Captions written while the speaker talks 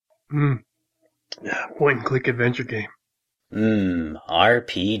Hmm. Yeah, point and click adventure game.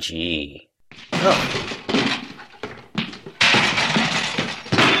 RPG. Oh.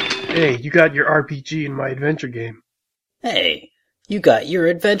 Hey, you got your RPG in my adventure game. Hey, you got your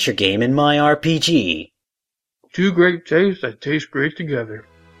adventure game in my RPG. Two great tastes that taste great together.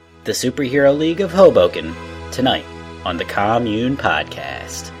 The Superhero League of Hoboken, tonight on the Commune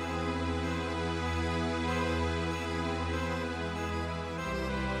Podcast.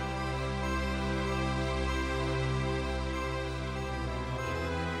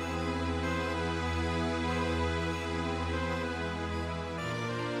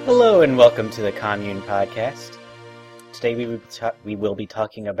 Hello and welcome to the Commune Podcast. Today we will be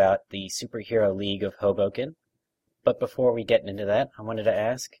talking about the Superhero League of Hoboken. But before we get into that, I wanted to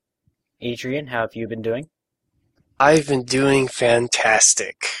ask, Adrian, how have you been doing? I've been doing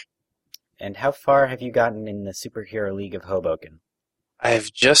fantastic. And how far have you gotten in the Superhero League of Hoboken? I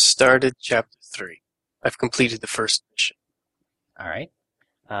have just started Chapter 3. I've completed the first mission. Alright.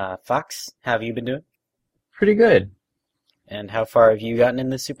 Fox, how have you been doing? Pretty good. And how far have you gotten in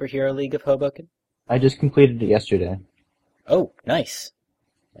the Superhero League of Hoboken? I just completed it yesterday. Oh, nice.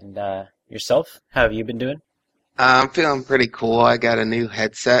 And yourself, how have you been doing? I'm feeling pretty cool. I got a new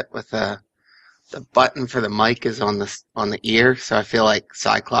headset with the button for the mic is on the ear, so I feel like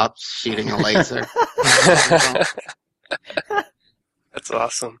Cyclops shooting a laser. That's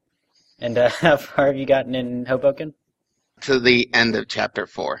awesome. And how far have you gotten in Hoboken? To the end of Chapter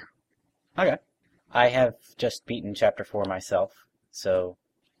 4. Okay. I have just beaten Chapter 4 myself, so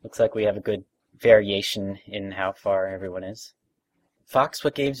looks like we have a good variation in how far everyone is. Fox,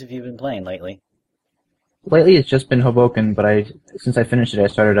 what games have you been playing lately? Lately it's just been Hoboken, but since I finished it, I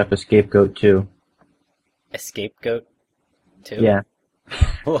started up Scapegoat 2. Scapegoat 2? Yeah.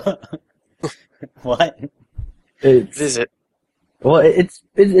 What? It's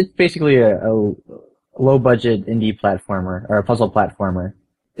basically a low-budget indie platformer, or a puzzle platformer.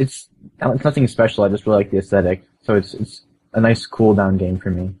 It's nothing special, I just really like the aesthetic, so it's a nice cool-down game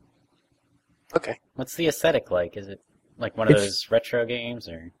for me. Okay. What's the aesthetic like? Is it like one of those retro games,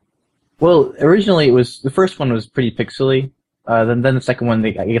 or...? Well, originally the first one was pretty pixely, then the second one,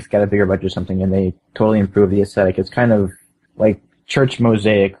 I guess, got a bigger budget or something, and they totally improved the aesthetic. It's kind of like church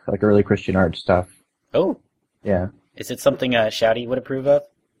mosaic, like early Christian art stuff. Oh. Yeah. Is it something Shouty would approve of?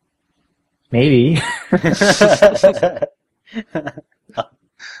 Maybe.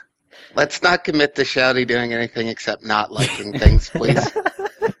 Let's not commit to Shouty doing anything except not liking things, please.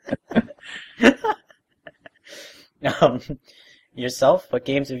 Yourself, what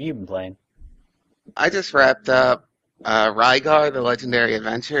games have you been playing? I just wrapped up Rygar, the Legendary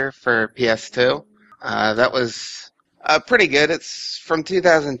Adventure for PS2. That was pretty good. It's from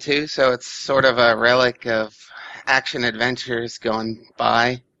 2002, so it's sort of a relic of action adventures going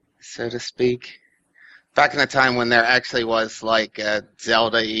by, so to speak. Back in a time when there actually was like a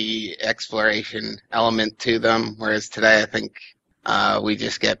Zelda-y exploration element to them, whereas today I think we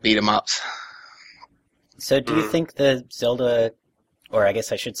just get beat-em-ups. So do you think the Zelda, or I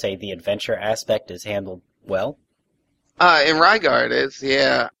guess I should say the adventure aspect, is handled well? In Rygar it is,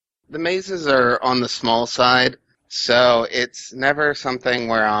 yeah. The mazes are on the small side, so it's never something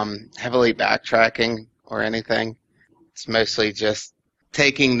where I'm heavily backtracking or anything. It's mostly just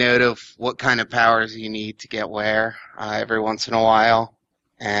taking note of what kind of powers you need to get where every once in a while,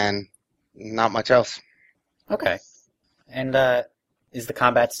 and not much else. Okay. And is the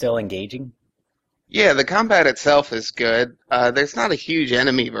combat still engaging? Yeah, the combat itself is good. There's not a huge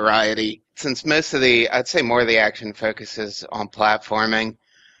enemy variety, since I'd say more of the action focuses on platforming,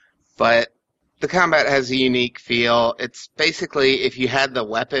 but the combat has a unique feel. It's basically if you had the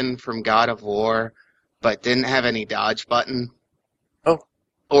weapon from God of War, but didn't have any dodge button,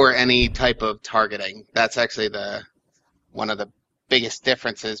 or any type of targeting. That's actually one of the biggest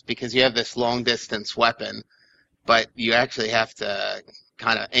differences, because you have this long distance weapon, but you actually have to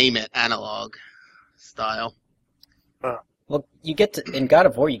kind of aim it analog style. Well, in God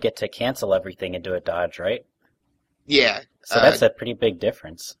of War, you get to cancel everything and do a dodge, right? Yeah. So that's a pretty big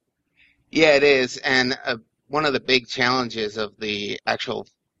difference. Yeah, it is. And one of the big challenges of the actual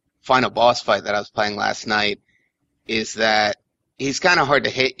final boss fight that I was playing last night is that he's kind of hard to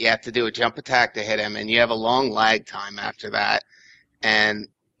hit. You have to do a jump attack to hit him, and you have a long lag time after that. And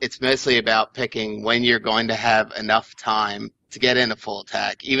it's mostly about picking when you're going to have enough time to get in a full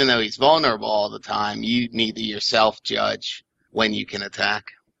attack. Even though he's vulnerable all the time, you need to yourself judge when you can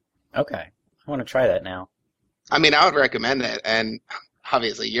attack. Okay. I want to try that now. I mean, I would recommend it, and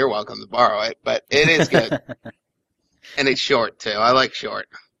obviously you're welcome to borrow it, but it is good. And it's short, too. I like short.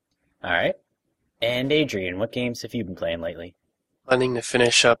 All right. And Adrian, what games have you been playing lately? planning to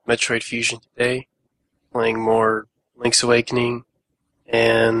finish up Metroid Fusion today, playing more Link's Awakening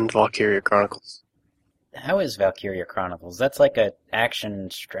and Valkyria Chronicles. How is Valkyria Chronicles? That's like a action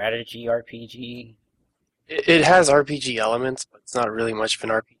strategy RPG. It has RPG elements, but it's not really much of an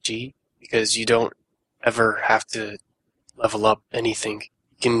RPG because you don't ever have to level up anything.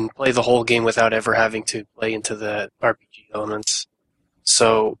 You can play the whole game without ever having to play into the RPG elements.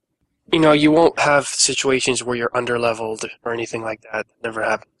 So, you won't have situations where you're underleveled or anything like that. It never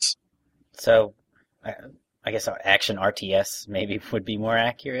happens. So, I guess action RTS maybe would be more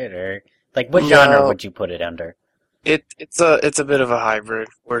accurate, or like what genre would you put it under? It's a bit of a hybrid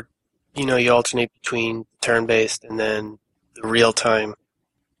where you alternate between turn-based and then the real-time.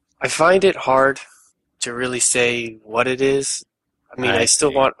 I find it hard to really say what it is. I mean, I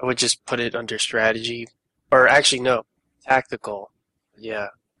would just put it under strategy, or actually no, tactical. Yeah.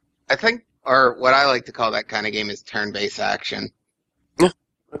 I think, or what I like to call that kind of game is turn-based action. Yeah.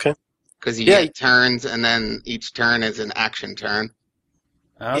 Okay. Because you get turns, and then each turn is an action turn.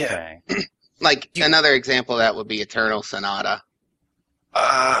 Okay. Like, another example of that would be Eternal Sonata.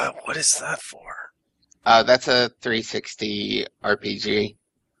 What is that for? That's a 360 RPG.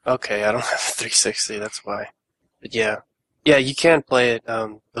 Okay, I don't have a 360, that's why. But yeah. Yeah, you can play it,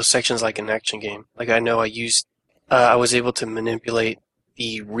 those sections like an action game. Like I know I was able to manipulate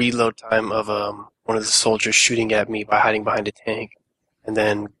the reload time of one of the soldiers shooting at me by hiding behind a tank, and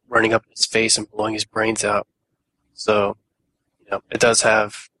then running up his face and blowing his brains out. So, it does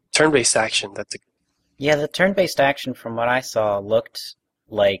have turn-based action. Yeah, the turn-based action from what I saw looked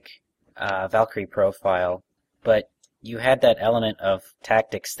like Valkyrie Profile, but you had that element of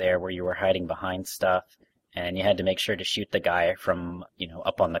tactics there where you were hiding behind stuff, and you had to make sure to shoot the guy from,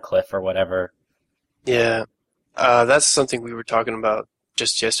 up on the cliff or whatever. Yeah, that's something we were talking about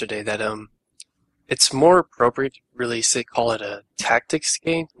just yesterday, that it's more appropriate to really call it a tactics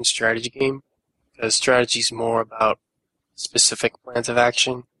game than strategy game, because strategy is more about specific plans of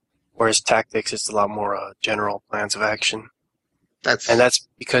action, whereas tactics is a lot more general plans of action. And that's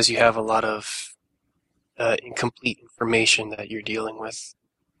because you have a lot of incomplete information that you're dealing with,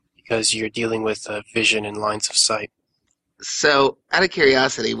 because you're dealing with vision and lines of sight. So, out of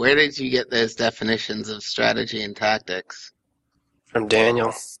curiosity, where did you get those definitions of strategy and tactics? From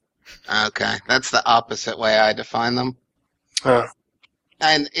Daniel. Okay, that's the opposite way I define them. Huh.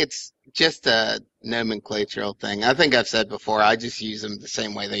 And it's just a nomenclatural thing. I think I've said before, I just use them the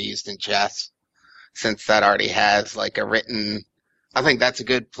same way they're used in chess, since that already has like a written... I think that's a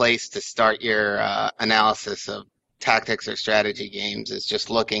good place to start your analysis of tactics or strategy games, is just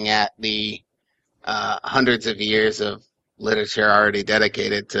looking at the hundreds of years of literature already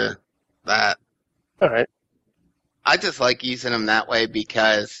dedicated to that. All right. I just like using them that way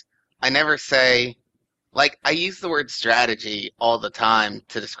because I never say... Like, I use the word strategy all the time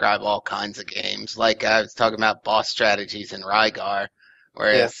to describe all kinds of games. Like, I was talking about boss strategies in Rygar,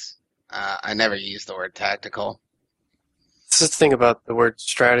 whereas I never use the word tactical. That's the thing about the word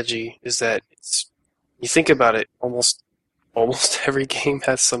strategy, is that you think about it, almost every game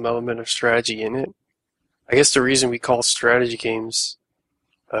has some element of strategy in it. I guess the reason we call strategy games,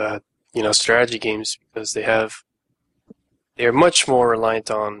 strategy games, because they're much more reliant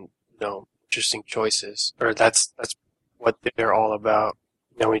on, interesting choices, or that's what they're all about.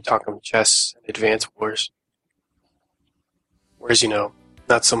 When you talk about chess and Advance Wars, whereas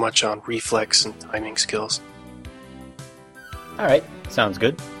not so much on reflex and timing skills. All right, sounds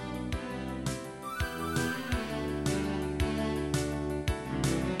good.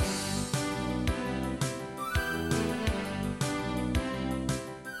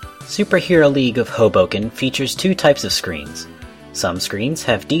 Superhero League of Hoboken features two types of screens. Some screens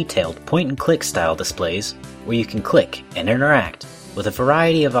have detailed point-and-click style displays where you can click and interact with a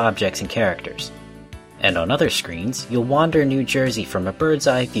variety of objects and characters. And on other screens, you'll wander New Jersey from a bird's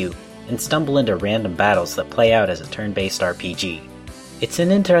eye view and stumble into random battles that play out as a turn-based RPG. It's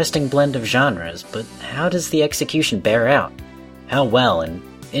an interesting blend of genres, but how does the execution bear out? How well and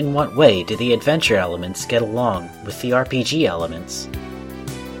in what way do the adventure elements get along with the RPG elements?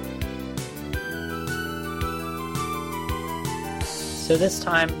 So this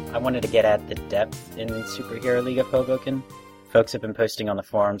time, I wanted to get at the depth in Superhero League of Hoboken. Folks have been posting on the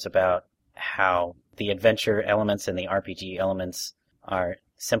forums about how the adventure elements and the RPG elements are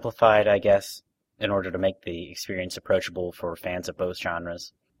simplified, I guess, in order to make the experience approachable for fans of both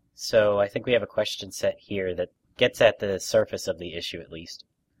genres. So I think we have a question set here that gets at the surface of the issue, at least.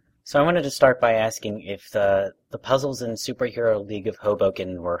 So I wanted to start by asking if the puzzles in Superhero League of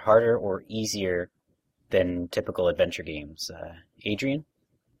Hoboken were harder or easier than typical adventure games. Adrian?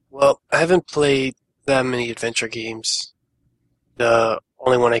 Well, I haven't played that many adventure games, The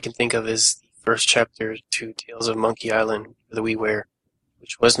only one I can think of is the first chapter to Tales of Monkey Island for the WiiWare,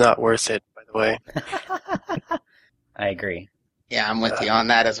 which was not worth it, by the way. I agree. Yeah, I'm with you on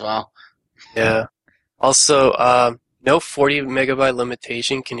that as well. Yeah. Also, no 40 megabyte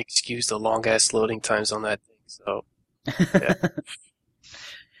limitation can excuse the long ass loading times on that thing. So, yeah.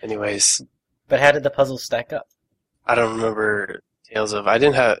 Anyways, But how did the puzzles stack up? I don't remember Tales of. I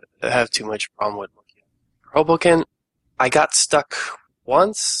didn't have too much problem with Monkey Island. Hoboken, I got stuck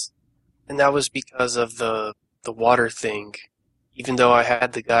once, and that was because of the water thing. Even though I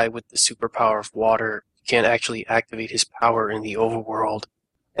had the guy with the superpower of water, you can't actually activate his power in the overworld.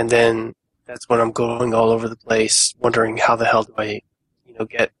 And then that's when I'm going all over the place, wondering how the hell do I,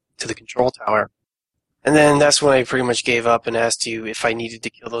 get to the control tower. And then that's when I pretty much gave up and asked you if I needed to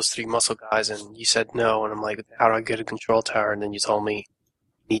kill those 3 muscle guys, and you said no, and I'm like, how do I get a control tower? And then you told me,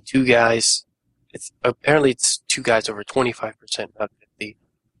 you need 2 guys. Apparently it's 2 guys over 25%, not 50,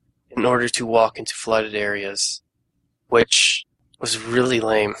 in order to walk into flooded areas, which was really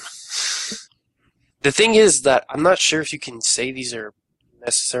lame. The thing is that I'm not sure if you can say these are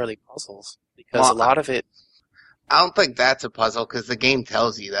necessarily puzzles, because a lot of it... I don't think that's a puzzle, because the game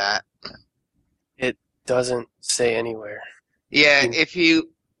tells you that. It doesn't say anywhere. Yeah,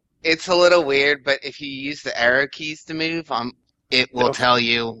 it's a little weird, but if you use the arrow keys to move, it will tell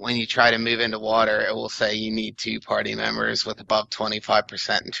you when you try to move into water, it will say you need 2 party members with above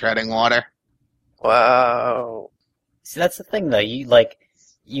 25% in treading water. Wow. See, that's the thing, though.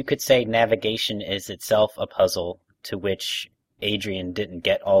 You could say navigation is itself a puzzle to which Adrian didn't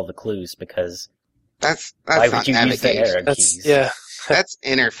get all the clues because That's why not would you use the navigation. arrow keys? Yeah. That's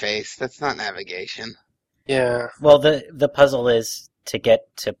interface. That's not navigation. Yeah. Well, the puzzle is to get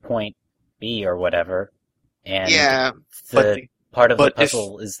to point B or whatever, and Yeah, part of the but if-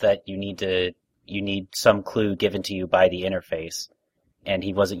 puzzle is that you need some clue given to you by the interface, and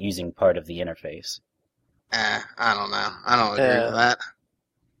he wasn't using part of the interface. I don't know. I don't agree with that.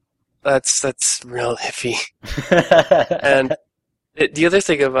 That's real iffy. And the other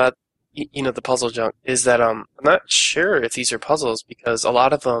thing about the puzzle junk is that I'm not sure if these are puzzles, because a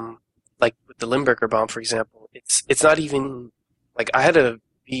lot of them, like with the Limburger bomb, for example, it's not even like I had to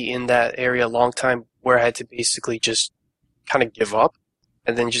be in that area a long time where I had to basically just kind of give up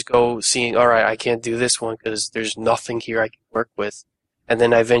and then just go seeing, all right, I can't do this one because there's nothing here I can work with, and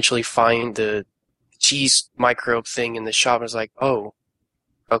then I eventually find the cheese microbe thing in the shop. And I was like, oh,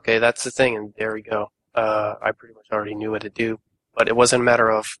 okay, that's the thing, and there we go. I pretty much already knew what to do, but it wasn't a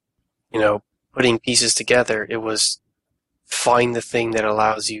matter of putting pieces together. It was find the thing that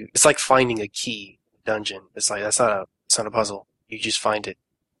allows you. It's like finding a key in a dungeon. It's like it's not a puzzle. You just find it.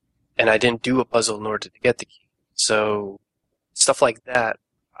 And I didn't do a puzzle in order to get the key. So stuff like that,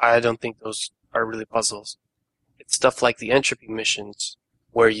 I don't think those are really puzzles. It's stuff like the entropy missions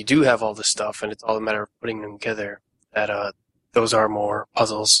where you do have all the stuff and it's all a matter of putting them together. That those are more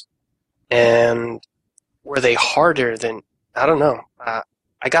puzzles. And were they harder than? I don't know.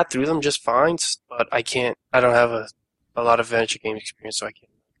 I got through them just fine, but I don't have a lot of adventure game experience, so I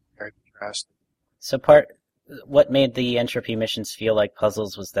can't compare and contrast. So what made the entropy missions feel like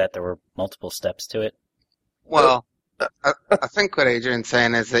puzzles was that there were multiple steps to it. Well, I think what Adrian's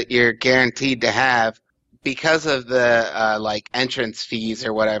saying is that you're guaranteed to have, because of the entrance fees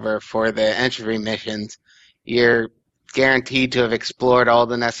or whatever for the entropy missions, you're guaranteed to have explored all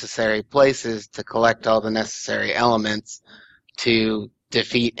the necessary places to collect all the necessary elements to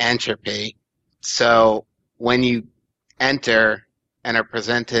defeat entropy. So when you enter and are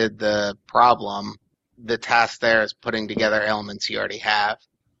presented the problem, the task there is putting together elements you already have.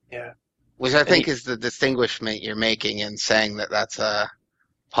 Yeah. Which I think is the distinguishment you're making in saying that that's a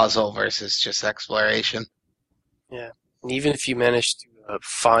puzzle versus just exploration. Yeah. And even if you manage to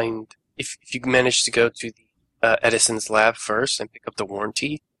if you manage to go to the Edison's lab first and pick up the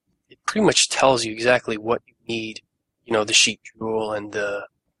warranty, it pretty much tells you exactly what you need. The sheep drool and the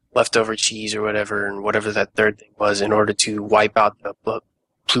leftover cheese or whatever, and whatever that third thing was, in order to wipe out the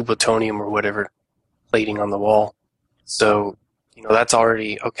plutonium or whatever plating on the wall. So, that's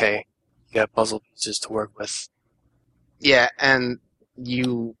already okay. You got puzzle pieces to work with. Yeah, and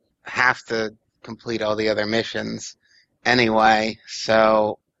you have to complete all the other missions anyway,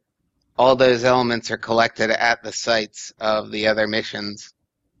 so all those elements are collected at the sites of the other missions.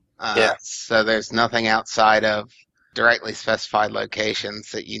 Yeah. So there's nothing outside of directly specified locations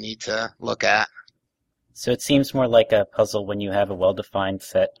that you need to look at. So it seems more like a puzzle when you have a well-defined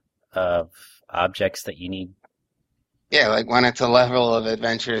set of objects that you need. Yeah, like when it's a level of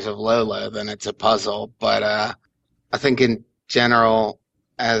Adventures of Lolo, then it's a puzzle. But I think in general,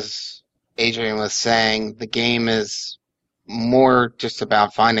 as Adrian was saying, the game is more just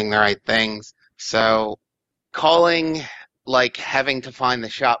about finding the right things. So calling, like, having to find the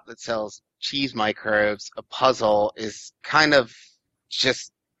shop that sells cheese microbes a puzzle is kind of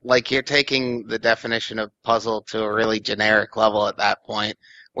just like you're taking the definition of puzzle to a really generic level at that point,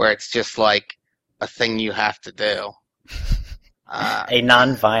 where it's just like a thing you have to do. A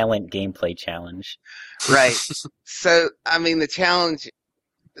non-violent gameplay challenge. Right. So, I mean, the challenge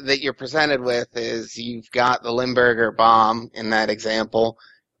that you're presented with is you've got the Limburger bomb in that example,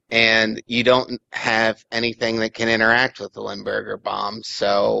 and you don't have anything that can interact with the Limburger bomb.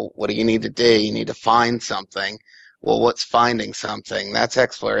 So what do you need to do? You need to find something. Well, what's finding something? That's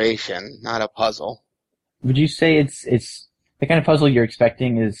exploration, not a puzzle. Would you say it's the kind of puzzle you're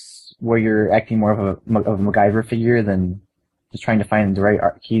expecting is where you're acting more of a MacGyver figure than just trying to find the right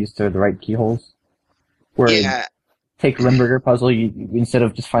keys to the right keyholes? Where Yeah. take Limburger puzzle, you instead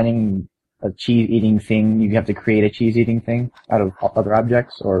of just finding a cheese-eating thing, you have to create a cheese-eating thing out of other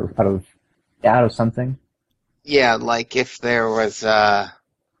objects or out of something. Yeah, like if there was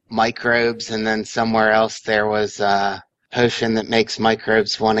microbes and then somewhere else there was a potion that makes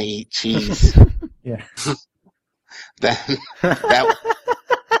microbes want to eat cheese. Yeah. Then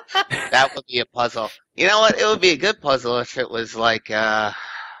that would be a puzzle. You know what? It would be a good puzzle if it was like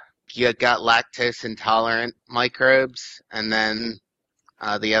you got lactose intolerant microbes, and then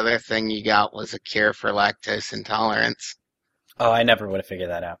the other thing you got was a cure for lactose intolerance. Oh, I never would have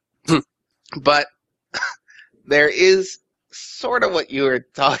figured that out. But there is sort of what you were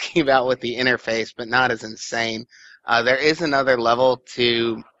talking about with the interface, but not as insane. There is another level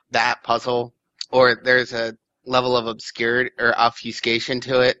to that puzzle, or there's a level of obscurity or obfuscation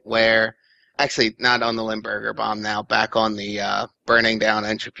to it where, actually not on the Limburger bomb now, back on the burning down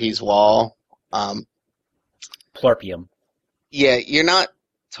Entropy's wall. Plorpium. Yeah, you're not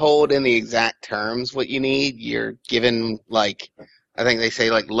told in the exact terms what you need. You're given, like, I think they say,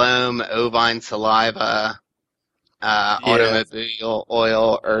 like, loam, ovine saliva, automobile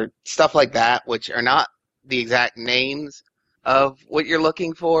oil, or stuff like that, which are not the exact names of what you're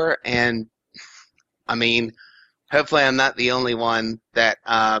looking for. And, I mean, hopefully I'm not the only one that,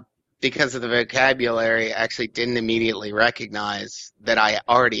 because of the vocabulary, actually didn't immediately recognize that I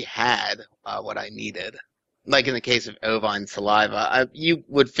already had what I needed. Like in the case of ovine saliva, you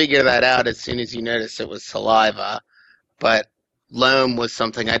would figure that out as soon as you noticed it was saliva, but loam was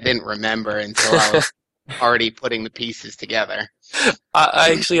something I didn't remember until I was already putting the pieces together.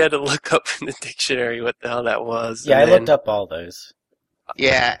 I actually had to look up in the dictionary what the hell that was. Yeah, I and looked up all those.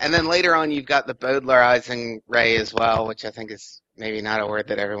 Yeah, and then later on you've got the Bowdlerizing ray as well, which I think is maybe not a word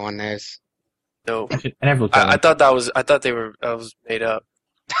that everyone knows. No, I never looked at I it. thought that was made up.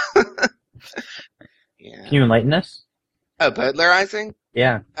 Yeah. Can you enlighten us? Oh, Bowdlerizing?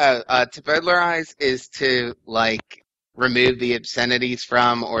 Yeah. To Bowdlerize is to, like, remove the obscenities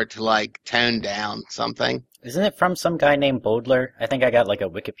from or to, like, tone down something. Isn't it from some guy named Bodler? I think I got like a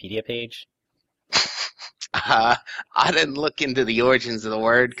Wikipedia page. I didn't look into the origins of the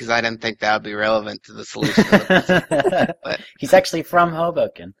word because I didn't think that would be relevant to the solution of the puzzle. But He's actually from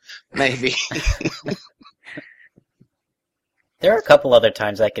Hoboken. maybe. There are a couple other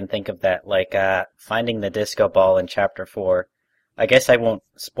times I can think of that, like finding the disco ball in Chapter 4. I guess I won't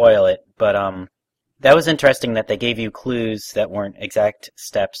spoil it, but that was interesting that they gave you clues that weren't exact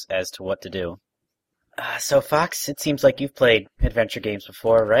steps as to what to do. So, Fox, it seems like you've played adventure games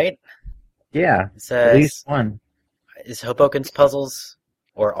before, right? Yeah. Is, At least one. Is Hoboken's puzzles,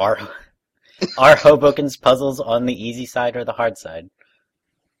 or are Hoboken's puzzles on the easy side or the hard side?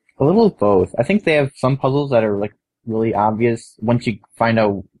 A little of both. I think they have some puzzles that are like really obvious once you find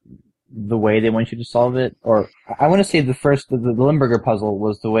out the way they want you to solve it. Or I want to say the Limburger puzzle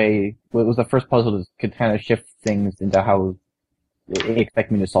was the first puzzle that could kind of shift things into how they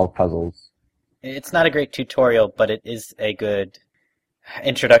expect me to solve puzzles. It's not a great tutorial, but it is a good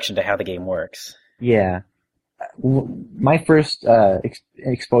introduction to how the game works. Yeah. My first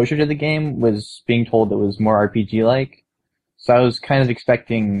exposure to the game was being told it was more RPG-like. So I was kind of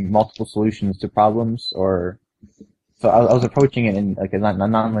expecting multiple solutions to problems, so I was approaching it in like a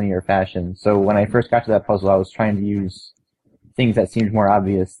non-linear fashion. So when I first got to that puzzle, I was trying to use things that seemed more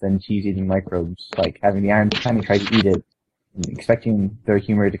obvious than cheese-eating microbes, like having the iron time to try to eat it, and expecting their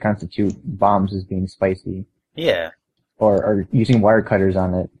humor to constitute bombs as being spicy. Yeah. Or using wire cutters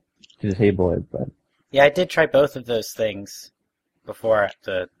on it to disable it, but Yeah, I did try both of those things before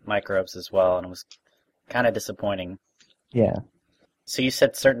the microbes as well, and it was kind of disappointing. yeah. So you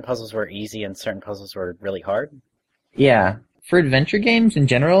said certain puzzles were easy and certain puzzles were really hard? Yeah. For adventure games in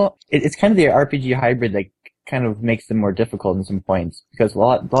general, it's kind of the RPG hybrid that kind of makes them more difficult in some points, because a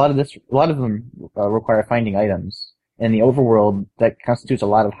lot of them require finding items. in the overworld that constitutes a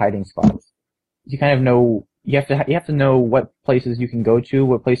lot of hiding spots. You kind of know you have to know what places you can go to,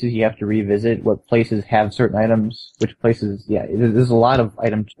 what places you have to revisit, what places have certain items, which places. Yeah, there's a lot of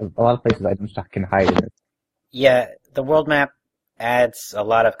places items can hide in it. Yeah, the world map adds a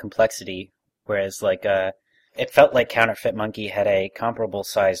lot of complexity, whereas it felt like Counterfeit Monkey had a comparable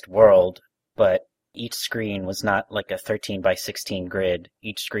sized world, but each screen was not like a 13 by 16 grid.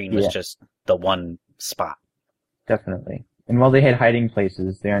 Each screen was just the one spot. Definitely. And while they had hiding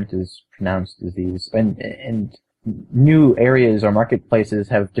places, they aren't as pronounced as these. And new areas or marketplaces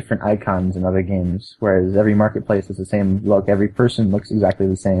have different icons in other games, whereas every marketplace has the same look. Every person looks exactly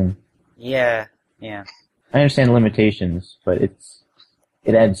the same. Yeah. I understand the limitations, but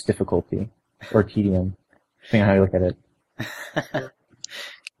it adds difficulty or tedium, depending on how you look at it.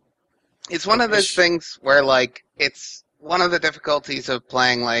 It's one of those things where, like, it's one of the difficulties of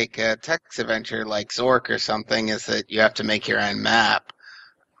playing, like, a text adventure like Zork or something is that you have to make your own map.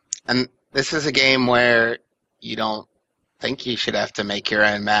 And this is a game where you don't think you should have to make your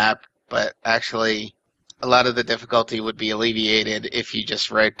own map, but actually a lot of the difficulty would be alleviated if you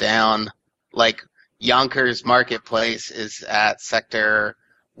just wrote down, like, Yonkers Marketplace is at Sector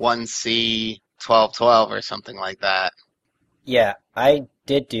 1C 1212 or something like that. Yeah, I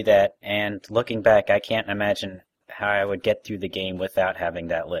did do that, and looking back, I can't imagine how I would get through the game without having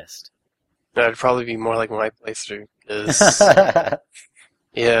that list. That'd probably be more like my playthrough, because,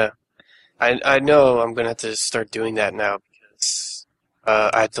 yeah, I know I'm going to have to start doing that now, because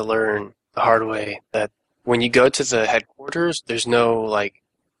I had to learn the hard way that when you go to the headquarters, there's no, like,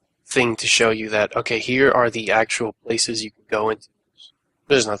 thing to show you that, okay, here are the actual places you can go into.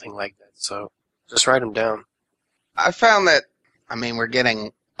 There's nothing like that, so just write them down. I found that, I mean, we're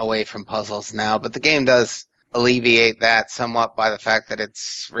getting away from puzzles now, but the game does alleviate that somewhat by the fact that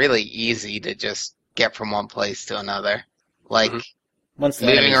it's really easy to just get from one place to another. Like, Once the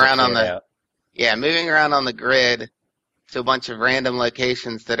moving enemies are around on cleared the out. moving around on the grid to a bunch of random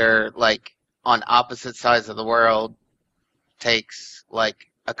locations that are, like, on opposite sides of the world takes, like,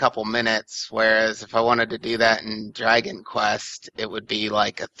 a couple minutes, whereas if I wanted to do that in Dragon Quest, it would be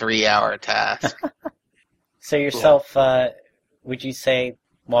like a 3-hour task. So yourself, would you say,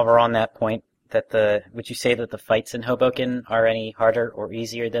 while we're on that point, would you say that the fights in Hoboken are any harder or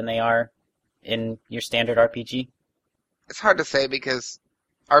easier than they are in your standard RPG? It's hard to say because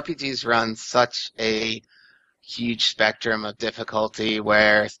RPGs run such a huge spectrum of difficulty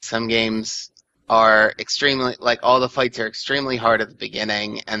where some games are extremely, like, all the fights are extremely hard at the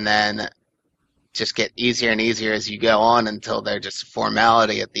beginning and then just get easier and easier as you go on until they're just a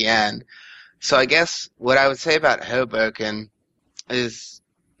formality at the end. So I guess what I would say about Hoboken is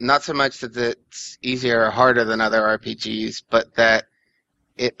not so much that it's easier or harder than other RPGs, but that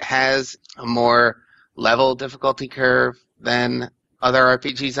it has a more level difficulty curve than other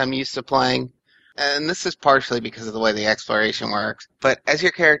RPGs I'm used to playing. And this is partially because of the way the exploration works. But as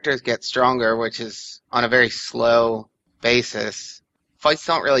your characters get stronger, which is on a very slow basis, fights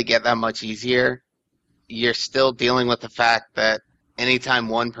don't really get that much easier. You're still dealing with the fact that anytime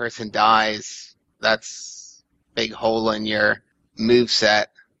one person dies, that's a big hole in your moveset.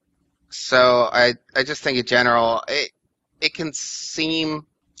 So I just think in general, it can seem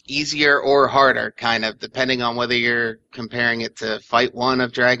easier or harder, kind of, depending on whether you're comparing it to Fight 1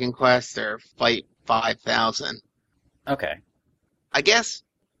 of Dragon Quest or Fight 5000. Okay. I guess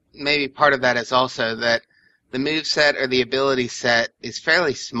maybe part of that is also that the moveset or the ability set is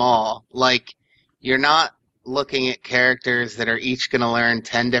fairly small. Like, you're not looking at characters that are each going to learn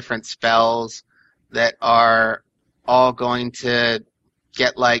 10 different spells that are all going to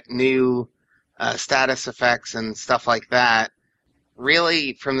get, like, new status effects and stuff like that.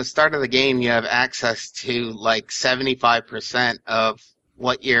 Really, from the start of the game, you have access to, like, 75% of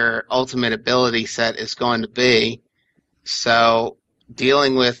what your ultimate ability set is going to be. So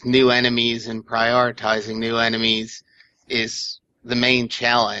dealing with new enemies and prioritizing new enemies is the main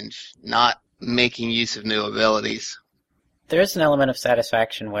challenge, not making use of new abilities. There is an element of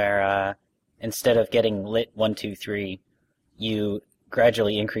satisfaction where instead of getting lit 1, 2, 3, you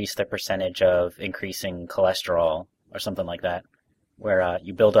gradually increase the percentage of increasing cholesterol or something like that, where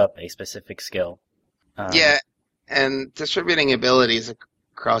you build up a specific skill. Yeah, and distributing abilities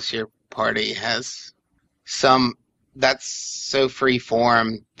across your party has some... That's so free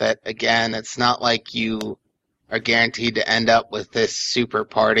form that, again, it's not like you are guaranteed to end up with this super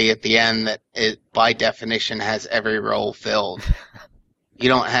party at the end that, by definition, has every role filled. You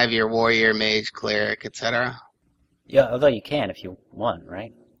don't have your warrior, mage, cleric, etc. Yeah, although you can if you want,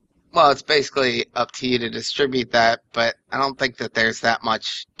 right? Well, it's basically up to you to distribute that, but I don't think that there's that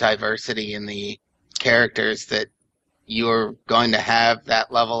much diversity in the characters that you're going to have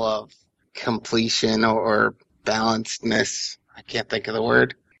that level of completion or balancedness. I can't think of the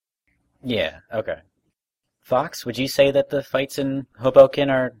word. Yeah, okay. Fox, would you say that the fights in Hoboken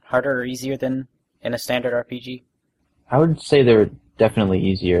are harder or easier than in a standard RPG? I would say they're definitely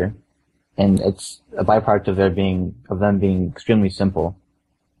easier, and it's a byproduct of them being extremely simple.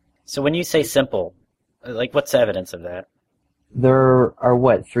 So when you say simple, like what's evidence of that? There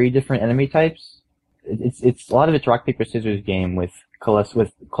are 3 different enemy types? It's a lot of it's rock paper scissors game with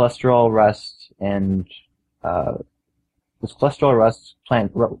cholesterol, rust, and was cholesterol, rust,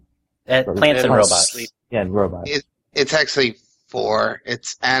 plants Plants and robots. Sleep. Yeah, and robots. It's actually 4.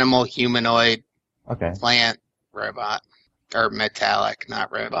 It's animal, humanoid, Okay. plant, robot. Or metallic,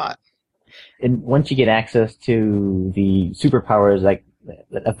 not robot. And once you get access to the superpowers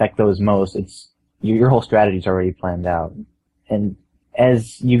that affect those most, your whole strategy is already planned out. And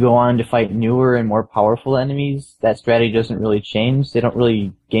as you go on to fight newer and more powerful enemies, that strategy doesn't really change. They don't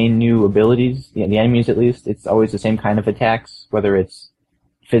really gain new abilities, the enemies at least. It's always the same kind of attacks, whether it's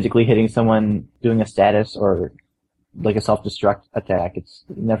physically hitting someone, doing a status, or like a self-destruct attack. It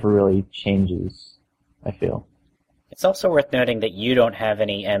never really changes, I feel. It's also worth noting that you don't have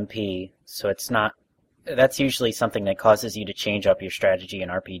any MP, so that's usually something that causes you to change up your strategy in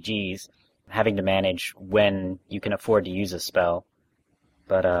RPGs, having to manage when you can afford to use a spell.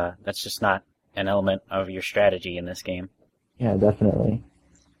 But that's just not an element of your strategy in this game. Yeah, definitely.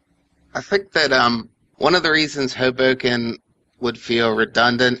 I think that one of the reasons Hoboken would feel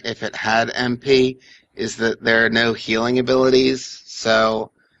redundant if it had MP is that there are no healing abilities.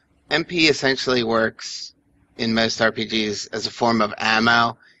 So MP essentially works in most RPGs as a form of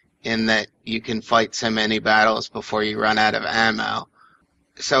ammo, in that you can fight so many battles before you run out of ammo.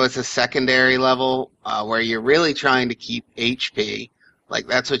 So it's a secondary level where you're really trying to keep HP. Like,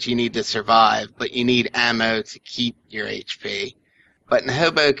 that's what you need to survive, but you need ammo to keep your HP. But in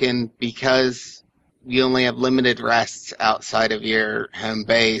Hoboken, because you only have limited rests outside of your home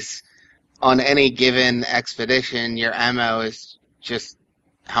base, on any given expedition, your ammo is just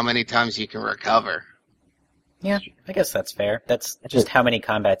how many times you can recover. Yeah, I guess that's fair. That's just how many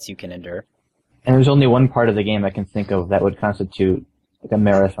combats you can endure. And there's only one part of the game I can think of that would constitute like a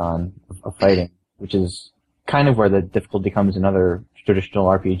marathon of fighting, which is kind of where the difficulty comes in other traditional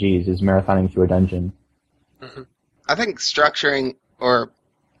RPGs, is marathoning through a dungeon. Mm-hmm. I think structuring or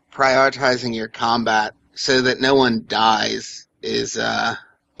prioritizing your combat so that no one dies is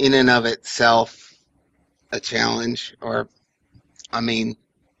in and of itself a challenge, or, I mean,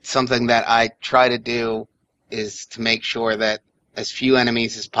 something that I try to do is to make sure that as few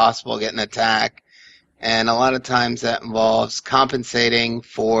enemies as possible get an attack, and a lot of times that involves compensating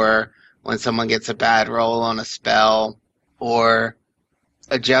for when someone gets a bad roll on a spell, or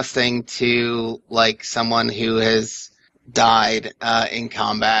adjusting to, like, someone who has died in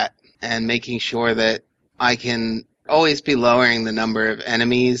combat, and making sure that I can always be lowering the number of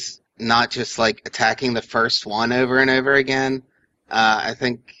enemies, not just, like, attacking the first one over and over again. I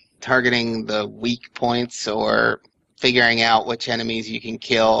think targeting the weak points or figuring out which enemies you can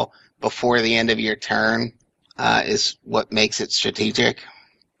kill before the end of your turn is what makes it strategic.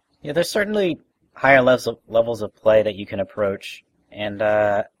 Yeah, there's certainly higher levels of play that you can approach, and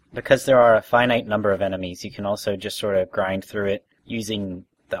because there are a finite number of enemies, you can also just sort of grind through it using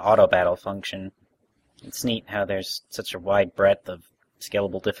the auto-battle function. It's neat how there's such a wide breadth of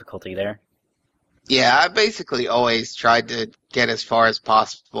scalable difficulty there. Yeah, I basically always tried to get as far as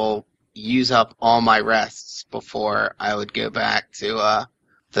possible, use up all my rests before I would go back to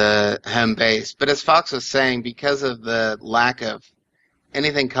the home base. But as Fox was saying, because of the lack of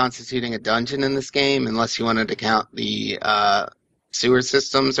anything constituting a dungeon in this game, unless you wanted to count the sewer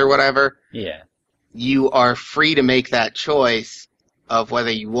systems or whatever, Yeah. you are free to make that choice of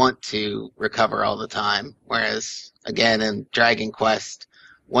whether you want to recover all the time. Whereas, again, in Dragon Quest,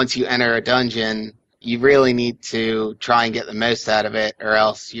 once you enter a dungeon, you really need to try and get the most out of it, or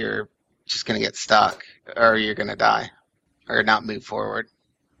else you're just going to get stuck, or you're going to die, or not move forward.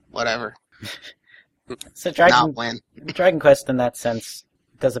 Whatever. So Not win. Dragon Quest, in that sense,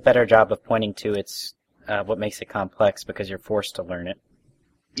 does a better job of pointing to its what makes it complex, because you're forced to learn it.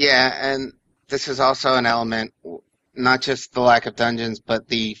 Yeah, and this is also an element, not just the lack of dungeons, but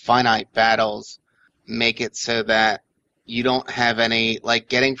the finite battles make it so that you don't have any, like,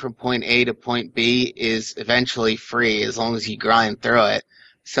 getting from point A to point B is eventually free as long as you grind through it.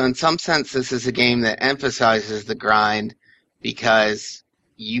 So in some sense, this is a game that emphasizes the grind because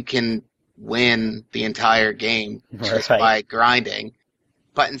you can win the entire game just Right. by grinding.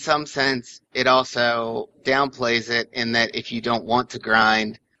 But in some sense, it also downplays it in that if you don't want to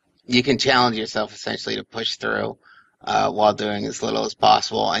grind, you can challenge yourself essentially to push through. while doing as little as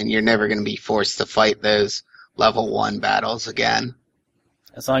possible, and you're never going to be forced to fight those level 1 battles again.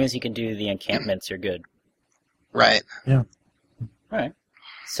 As long as you can do the encampments, you're good. Right. All right.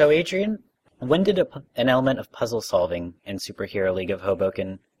 So, Adrian, when did an element of puzzle solving in Superhero League of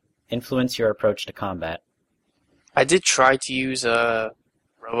Hoboken influence your approach to combat? I did try to use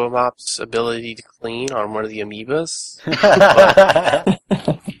Robomop's ability to clean on one of the amoebas.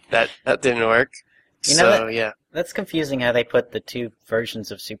 that didn't work. You know So, yeah. That's confusing how they put the two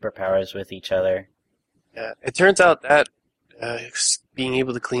versions of superpowers with each other. Yeah, it turns out that being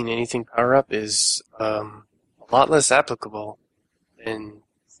able to clean anything power-up is a lot less applicable than you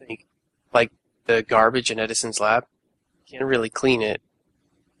think. Like the garbage in Edison's lab, you can't really clean it.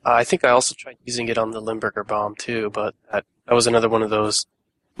 I think I also tried using it on the Limburger bomb too, but that was another one of those,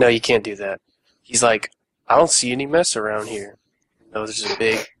 no, you can't do that. He's like, I don't see any mess around here. No, there's a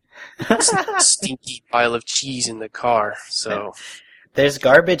big stinky pile of cheese in the car, so... There's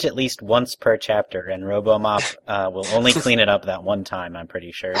garbage at least once per chapter, and Robomop will only clean it up that one time, I'm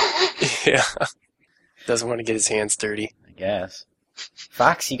pretty sure. Yeah. Doesn't want to get his hands dirty. I guess.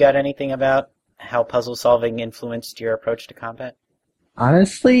 Fox, you got anything about how puzzle solving influenced your approach to combat?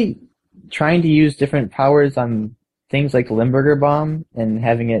 Honestly, trying to use different powers on things like the Limburger bomb and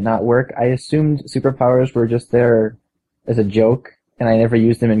having it not work, I assumed superpowers were just there as a joke, and I never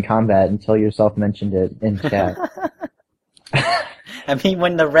used them in combat until yourself mentioned it in chat. I mean,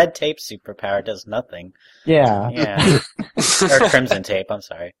 when the red tape superpower does nothing. Yeah. Yeah. Or crimson tape, I'm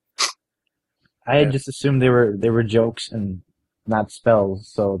sorry. I had just assumed they were jokes and not spells,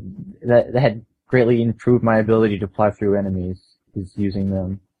 so that had greatly improved my ability to plow through enemies, is using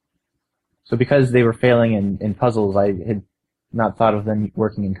them. So because they were failing in puzzles, I had not thought of them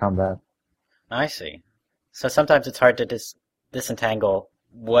working in combat. I see. So sometimes it's hard to disentangle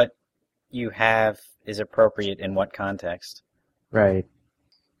what you have is appropriate in what context. Right.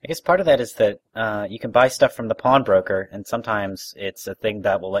 I guess part of that is that you can buy stuff from the pawnbroker, and sometimes it's a thing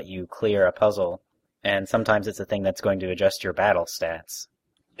that will let you clear a puzzle, and sometimes it's a thing that's going to adjust your battle stats.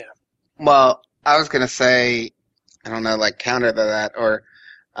 Yeah. Well, I was going to say, I don't know, like counter to that, or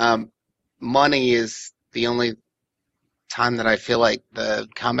money is the only time that I feel like the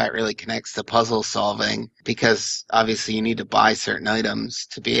combat really connects to puzzle solving, because obviously you need to buy certain items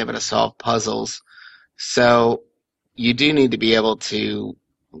to be able to solve puzzles. So you do need to be able to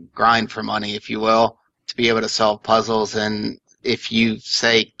grind for money, if you will, to be able to solve puzzles. And if you,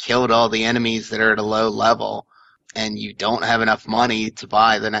 say, killed all the enemies that are at a low level and you don't have enough money to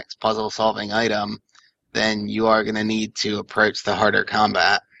buy the next puzzle-solving item, then you are going to need to approach the harder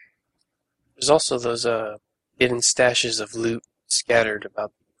combat. There's also those hidden stashes of loot scattered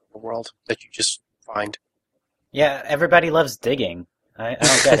about the world that you just find. Yeah, everybody loves digging. I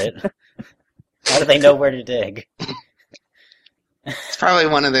don't get it. How do they know where to dig? It's probably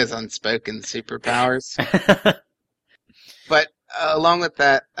one of those unspoken superpowers. But along with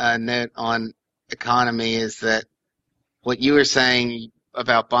that note on economy is that what you were saying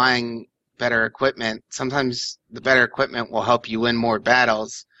about buying better equipment, sometimes the better equipment will help you win more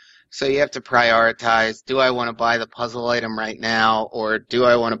battles. So you have to prioritize, do I want to buy the puzzle item right now, or do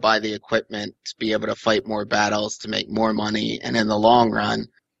I want to buy the equipment to be able to fight more battles, to make more money, and in the long run,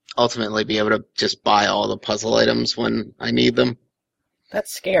 ultimately be able to just buy all the puzzle items when I need them?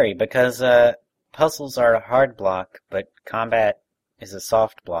 That's scary, because puzzles are a hard block, but combat is a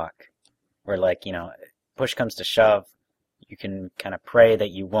soft block. Where, like, you know, push comes to shove, you can kind of pray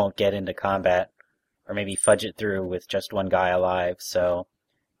that you won't get into combat, or maybe fudge it through with just one guy alive, so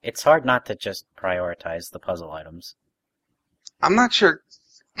it's hard not to just prioritize the puzzle items. I'm not sure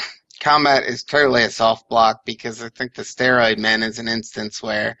combat is totally a soft block, because I think the Steroid Men is an instance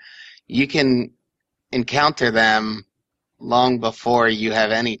where you can encounter them long before you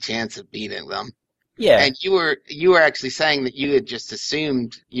have any chance of beating them. Yeah. And you were actually saying that you had just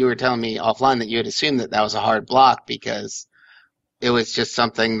assumed, you were telling me offline that you had assumed that that was a hard block because it was just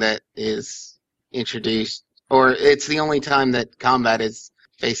something that is introduced, or it's the only time that combat is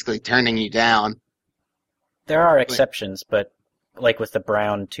basically turning you down. There are exceptions, but like with the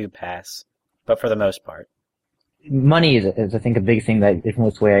Brown 2 pass, but for the most part. Money is I think, a big thing that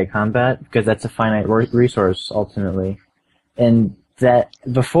influences the way I combat, because that's a finite resource, ultimately. And that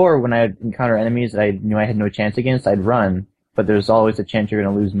before, when I would encounter enemies that I knew I had no chance against, I'd run, but there's always a chance you're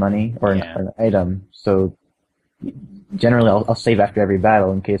going to lose money or an item. So generally I'll save after every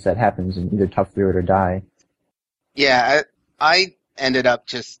battle in case that happens and either tough through it or die. Yeah, I ended up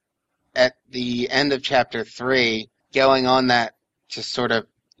just at the end of chapter 3 going on that just sort of,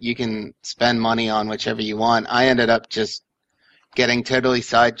 you can spend money on whichever you want. I ended up just getting totally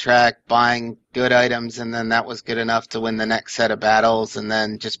sidetracked, buying good items, and then that was good enough to win the next set of battles, and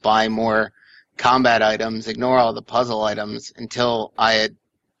then just buy more combat items, ignore all the puzzle items until I had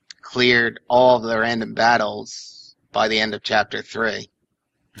cleared all of the random battles by the end of Chapter 3.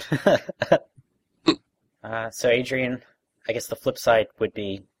 So Adrian, I guess the flip side would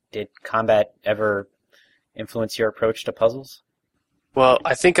be, did combat ever influence your approach to puzzles? Well,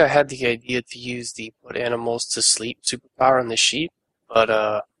 I think I had the idea to use the put animals to sleep superpower on the sheep, but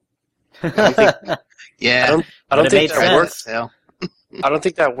I don't think Yeah, I don't But it think made that sense. worked. So, I don't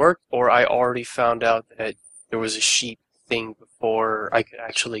think that worked, or I already found out that there was a sheep thing before I could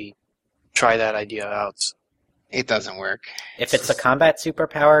actually try that idea out. So, it doesn't work. If it's a combat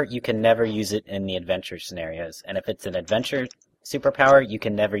superpower, you can never use it in the adventure scenarios. And if it's an adventure superpower, you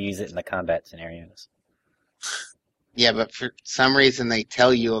can never use it in the combat scenarios. Yeah, but for some reason they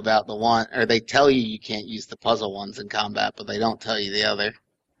tell you about the one, or they tell you you can't use the puzzle ones in combat, but they don't tell you the other.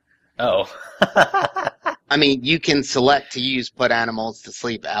 Oh. I mean, you can select to use put animals to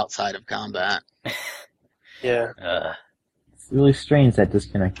sleep outside of combat. yeah. It's really strange, that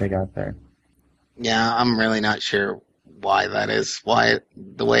disconnect I got there. Yeah, I'm really not sure why that is,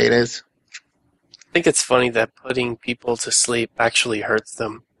 the way it is. I think it's funny that putting people to sleep actually hurts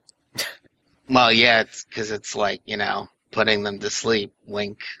them. Well, yeah, it's because it's like, putting them to sleep.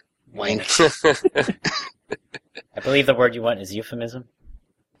 Wink, wink. I believe the word you want is euphemism.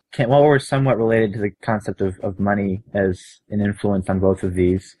 While we're somewhat related to the concept of money as an influence on both of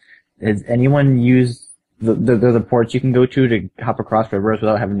these, has anyone used the ports you can go to hop across rivers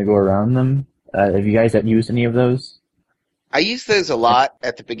without having to go around them? Have you guys used any of those? I use those a lot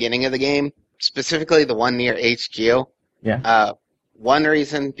at the beginning of the game, specifically the one near HQ. Yeah. One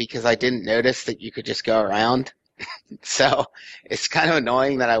reason, because I didn't notice that you could just go around. So it's kind of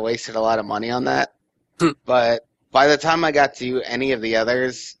annoying that I wasted a lot of money on that. But by the time I got to any of the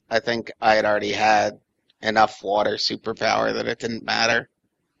others, I think I had already had enough water superpower that it didn't matter.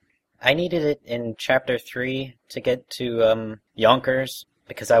 I needed it in Chapter 3 to get to Yonkers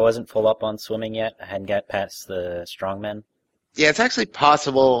because I wasn't full up on swimming yet. I hadn't got past the strongmen. Yeah, it's actually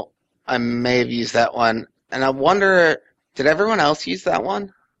possible I may have used that one. And I wonder, did everyone else use that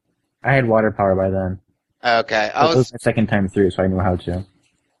one? I had water power by then. Okay, It was my second time through, so I knew how to.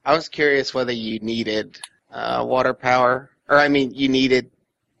 I was curious whether you needed water power, or I mean,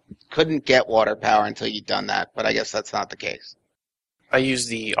 couldn't get water power until you'd done that, but I guess that's not the case. I used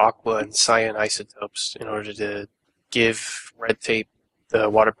the aqua and cyan isotopes in order to give Red Tape the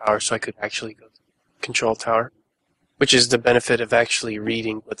water power so I could actually go to the control tower, which is the benefit of actually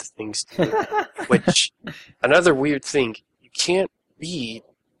reading what the things do. Which, another weird thing, you can't read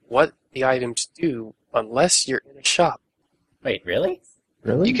what the items do unless you're in a shop. Wait, really?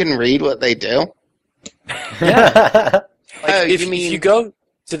 Really? You can read what they do? Like, Oh, if you mean- you go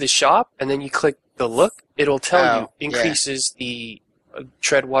to the shop and then you click the look, it'll tell Oh, you increases the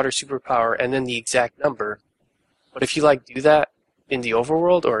tread water superpower and then the exact number. But if you do that in the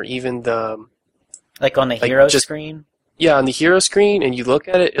overworld or even the Like on the hero just- screen? yeah, on the hero screen and you look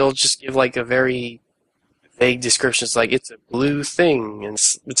at it, it'll just give a very vague description. It's like, it's a blue thing and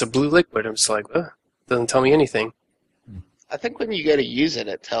it's a blue liquid. I'm just like, doesn't tell me anything. I think when you go to use it,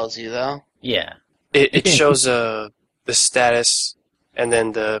 it tells you, though. Yeah. It shows the status and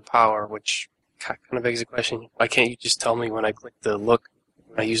then the power, which kind of begs the question, why can't you just tell me when I click the look,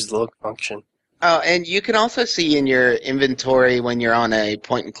 when I use the look function? Oh, and you can also see in your inventory when you're on a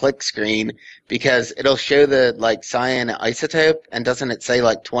point-and-click screen, because it'll show the, cyan isotope, and doesn't it say,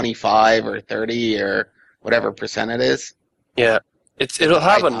 25 or 30 or whatever percent it is? Yeah, it'll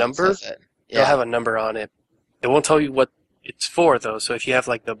have a Icon number. says it. It'll Yeah. have a number on it. It won't tell you what it's for, though. So if you have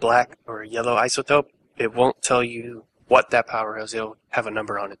the black or yellow isotope, it won't tell you what that power is. It'll have a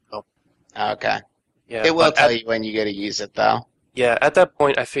number on it, though. Okay. Yeah, It will but tell you when you go to use it, though. Yeah, at that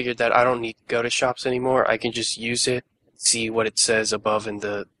point, I figured that I don't need to go to shops anymore. I can just use it, see what it says above in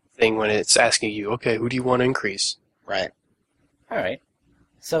the thing when it's asking you, okay, who do you want to increase? Right. Alright.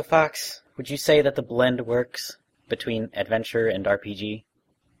 So, Fox, would you say that the blend works between adventure and RPG?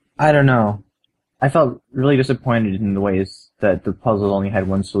 I don't know. I felt really disappointed in the ways that the puzzle only had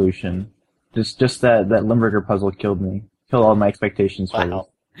one solution. Just that Limburger puzzle killed me. Killed all my expectations for Wow.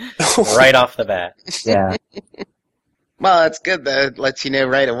 Right off the bat. this. Yeah. Well, that's good, though. It lets you know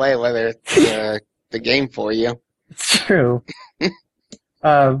right away whether it's the game for you. It's true.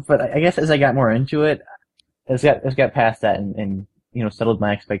 But I guess as I got more into it, as got past that and settled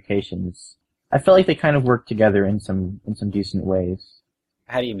my expectations, I felt like they kind of worked together in some decent ways.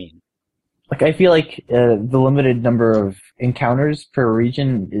 How do you mean? I feel like the limited number of encounters per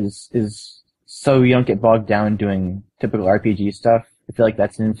region is so you don't get bogged down doing typical RPG stuff. I feel like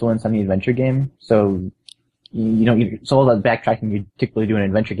that's an influence on the adventure game. So so all that backtracking you typically do in an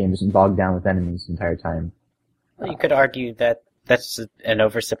adventure game isn't bogged down with enemies the entire time. Well, you could argue that that's an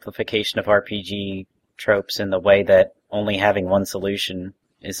oversimplification of RPG tropes in the way that only having one solution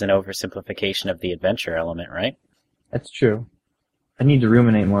is an oversimplification of the adventure element, right? That's true. I need to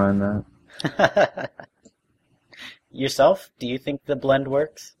ruminate more on that. Yourself, do you think the blend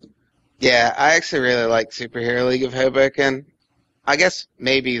works? Yeah, I actually really like Superhero League of Hoboken. I guess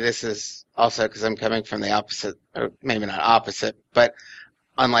maybe this is also because I'm coming from the opposite, or maybe not opposite, but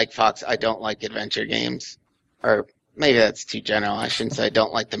unlike Fox, I don't like adventure games. Or maybe that's too general. I shouldn't say I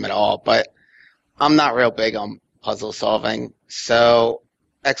don't like them at all, but I'm not real big on puzzle solving. So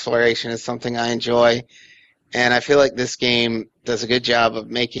exploration is something I enjoy. And I feel like this game does a good job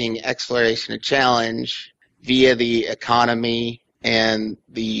of making exploration a challenge via the economy and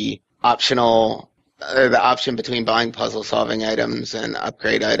the option between buying puzzle solving items and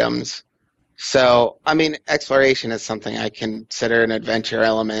upgrade items. So, I mean, exploration is something I consider an adventure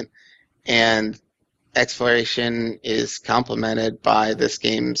element, and exploration is complemented by this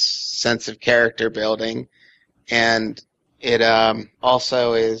game's sense of character building, and it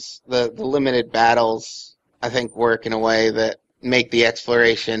also is the limited battles, I think, work in a way that make the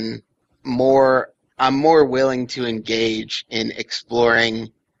exploration I'm more willing to engage in exploring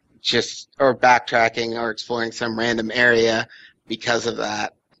or backtracking or exploring some random area because of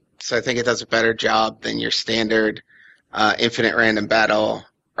that. So I think it does a better job than your standard infinite random battle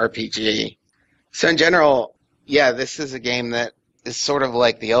RPG. So in general, yeah, this is a game that is sort of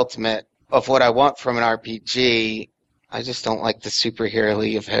like the ultimate of what I want from an RPG. I just don't like the Superhero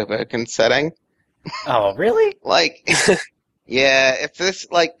League of Hoboken setting. Oh, really? Like, yeah,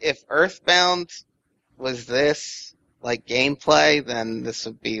 if Earthbound was this, like, gameplay, then this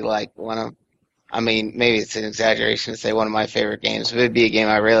would be, like, maybe it's an exaggeration to say one of my favorite games, but it would be a game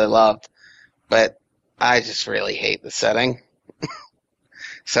I really loved. But I just really hate the setting.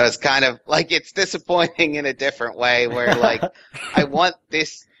 So it's kind of, like, it's disappointing in a different way, where, like, I want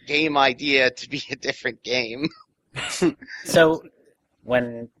this game idea to be a different game. So,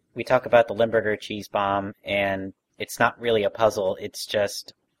 when we talk about the Limburger cheese bomb, and it's not really a puzzle, it's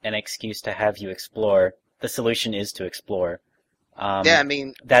just an excuse to have you explore. The solution is to explore. Yeah, I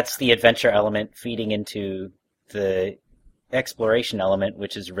mean, that's the adventure element feeding into the exploration element,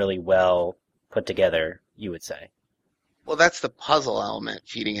 which is really well put together, you would say. Well, that's the puzzle element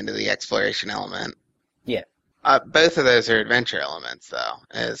feeding into the exploration element. Yeah. Both of those are adventure elements, though,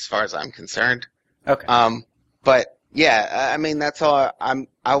 as far as I'm concerned. Okay. But yeah, I mean, that's all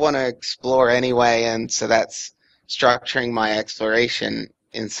I want to explore anyway, and so that's structuring my exploration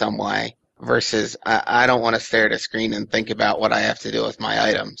in some way, versus I don't want to stare at a screen and think about what I have to do with my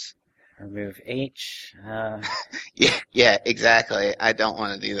items. Remove H. Yeah, exactly. I don't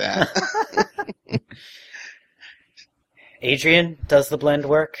want to do that. Adrian, does the blend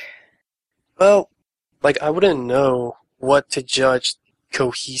work? Well, like, I wouldn't know what to judge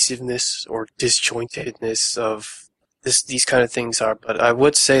cohesiveness or disjointedness of these kind of things are, but I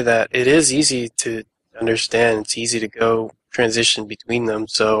would say that it is easy to understand. It's easy to go transition between them,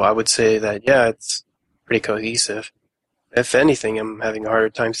 so I would say that, yeah, it's pretty cohesive. If anything, I'm having a harder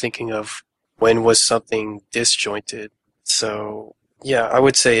time thinking of when was something disjointed. So, yeah, I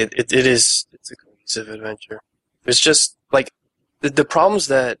would say it's a cohesive adventure. There's just, like, the problems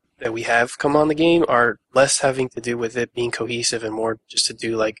that we have come on the game are less having to do with it being cohesive and more just to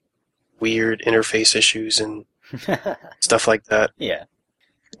do, like, weird interface issues and stuff like that. Yeah.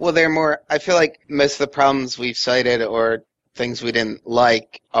 Well, they're more, I feel like most of the problems we've cited or things we didn't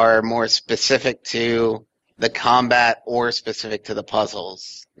like are more specific to the combat or specific to the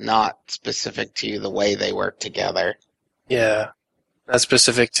puzzles, not specific to the way they work together. Yeah. Not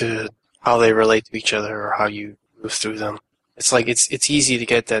specific to how they relate to each other or how you move through them. It's like, it's easy to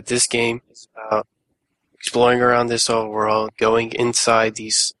get that this game is about exploring around this overworld, going inside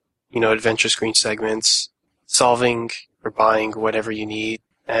these, adventure screen segments, solving or buying whatever you need,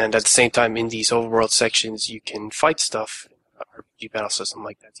 and at the same time in these overworld sections you can fight stuff, RPG battle system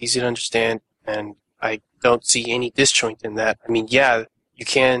like that. It's easy to understand, and I don't see any disjoint in that. I mean, yeah, you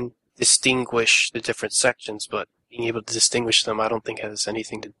can distinguish the different sections, but being able to distinguish them I don't think has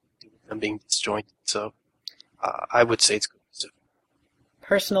anything to do with them being disjointed, so I would say it's cohesive.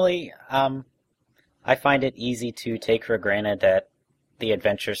 Personally, I find it easy to take for granted that the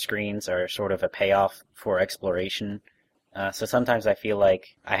adventure screens are sort of a payoff for exploration. So sometimes I feel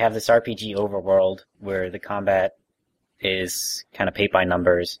like I have this RPG overworld where the combat is kind of paint by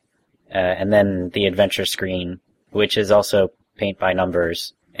numbers, and then the adventure screen, which is also paint by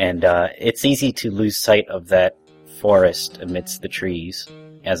numbers, and it's easy to lose sight of that forest amidst the trees,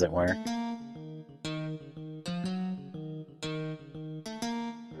 as it were.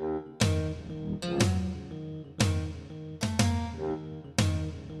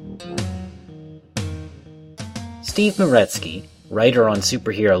 Steve Meretzky, writer on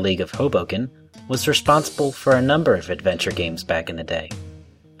Superhero League of Hoboken, was responsible for a number of adventure games back in the day.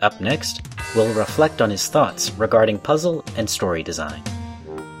 Up next, we'll reflect on his thoughts regarding puzzle and story design.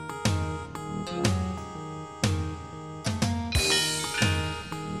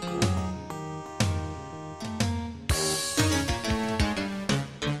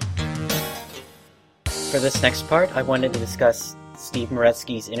 For this next part, I wanted to discuss Steve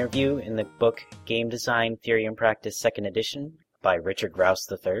Meretzky's interview in the book Game Design, Theory and Practice 2nd Edition by Richard Rouse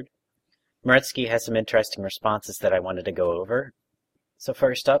III. Meretzky has some interesting responses that I wanted to go over. So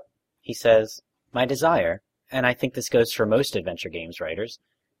first up, he says, "My desire, and I think this goes for most adventure games writers,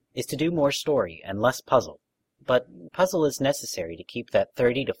 is to do more story and less puzzle. But puzzle is necessary to keep that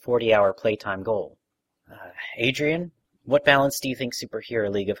 30 to 40 hour playtime goal." Adrian, what balance do you think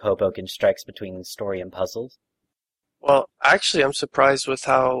Superhero League of Hoboken strikes between story and puzzles? Well, actually, I'm surprised with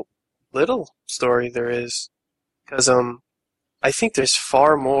how little story there is, because I think there's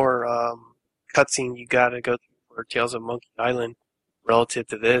far more cutscene you gotta go through for Tales of Monkey Island relative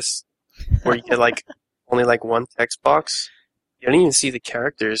to this, where you get only one text box. You don't even see the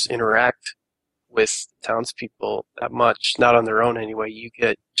characters interact with townspeople that much, not on their own anyway. You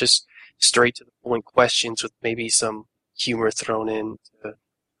get just straight to the point questions with maybe some humor thrown in to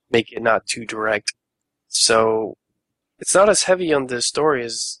make it not too direct. So it's not as heavy on the story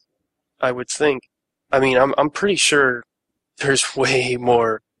as I would think. I mean, I'm pretty sure there's way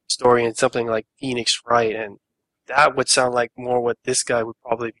more story in something like Phoenix Wright, and that would sound like more what this guy would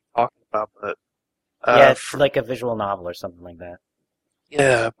probably be talking about. But yeah, it's like a visual novel or something like that.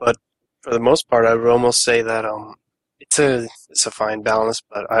 Yeah, but for the most part, I would almost say that it's a fine balance.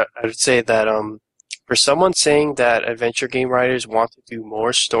 But I would say that for someone saying that adventure game writers want to do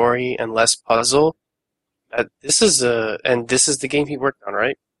more story and less puzzle, this is the game he worked on,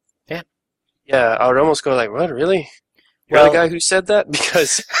 right? Yeah. Yeah, I would almost go like, what, really? You're the guy who said that?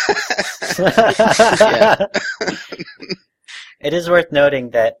 Because It is worth noting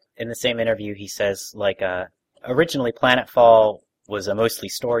that in the same interview he says, originally Planetfall was a mostly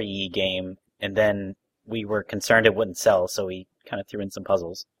story game, and then we were concerned it wouldn't sell, so we kind of threw in some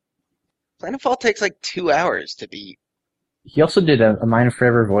puzzles. Planetfall takes 2 hours to beat. He also did a Mine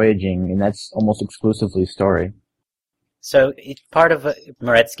Forever Voyaging, and that's almost exclusively story. So part of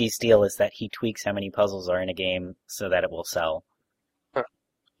Meretzky's deal is that he tweaks how many puzzles are in a game so that it will sell. Huh.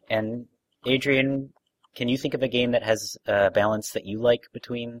 And Adrian, can you think of a game that has a balance that you like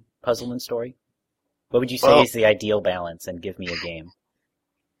between puzzle and story? What would you say is the ideal balance, and give me a game?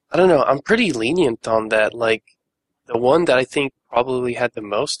 I don't know. I'm pretty lenient on that. The one that I think probably had the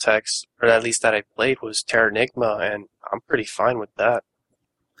most text, or at least that I played, was Terranigma, and I'm pretty fine with that.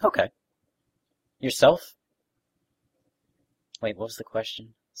 Okay. Yourself? Wait, what was the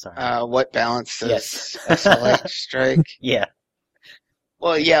question? Sorry. What balance does Yes. SLH strike? Yeah.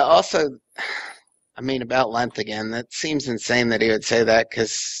 Well, yeah, also, about length again, that seems insane that he would say that,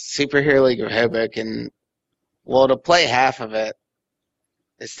 because Superhero League of Hoboken, to play half of it,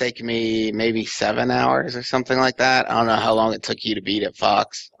 it's taken me maybe 7 hours or something like that. I don't know how long it took you to beat it,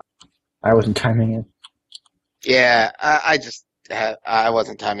 Fox. I wasn't timing it. Yeah, I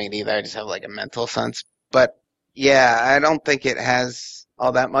wasn't timing it either. I just have a mental sense. But yeah, I don't think it has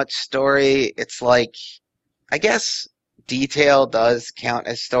all that much story. It's I guess detail does count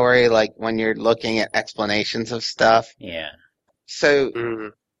as story, when you're looking at explanations of stuff. Yeah. So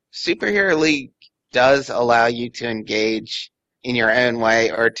Superhero League does allow you to engage in your own way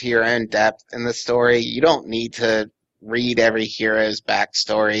or to your own depth in the story. You don't need to read every hero's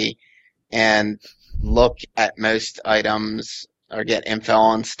backstory and look at most items or get info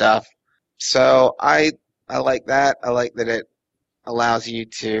on stuff. So I like that. I like that it allows you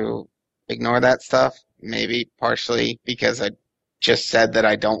to ignore that stuff, maybe partially because I just said that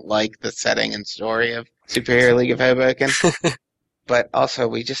I don't like the setting and story of Superhero League of Hoboken. But also,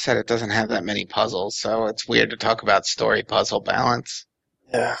 we just said it doesn't have that many puzzles, so it's weird to talk about story-puzzle balance.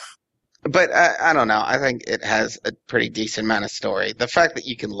 Yeah. But I don't know. I think it has a pretty decent amount of story. The fact that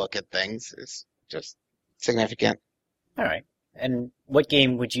you can look at things is just significant. All right. And what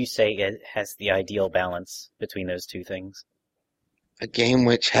game would you say has the ideal balance between those two things? A game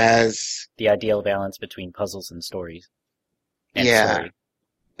which has... The ideal balance between puzzles and stories. And yeah. story.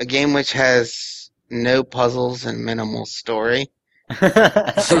 A game which has no puzzles and minimal story.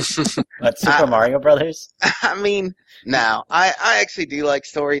 What, Super Mario Brothers? No. I actually do like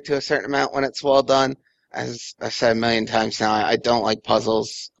story to a certain amount when it's well done. as I've said a million times now, I don't like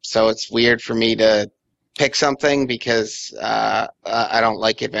puzzles, so it's weird for me to pick something because I don't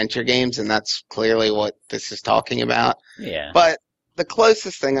like adventure games, and that's clearly what this is talking about. Yeah. But the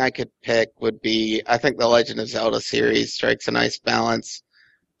closest thing I could pick would be, I think the Legend of Zelda series strikes a nice balance.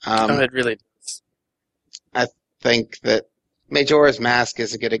 It really does. I think that Majora's Mask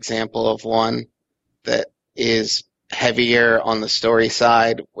is a good example of one that is heavier on the story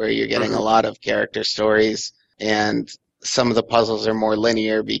side, where you're getting a lot of character stories, and some of the puzzles are more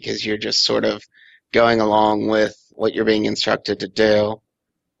linear because you're just sort of going along with what you're being instructed to do.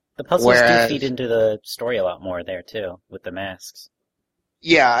 The puzzles Whereas- do feed into the story a lot more there, too, with the masks.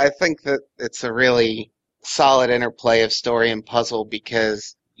 Yeah, I think that it's a really solid interplay of story and puzzle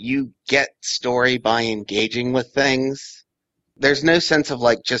because you get story by engaging with things. There's no sense of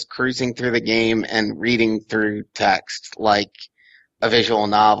like just cruising through the game and reading through text like a visual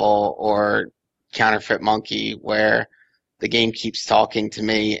novel or Counterfeit Monkey, where the game keeps talking to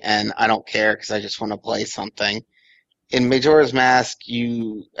me and I don't care because I just want to play something. In Majora's Mask,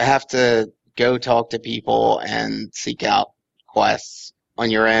 you have to go talk to people and seek out quests on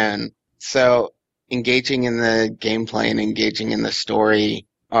your own. So engaging in the gameplay and engaging in the story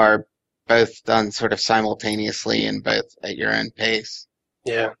are both done sort of simultaneously and both at your own pace.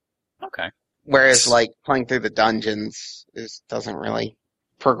 Yeah. Okay. Whereas like playing through the dungeons doesn't really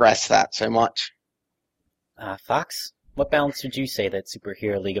progress that so much. Fox, what balance would you say that Super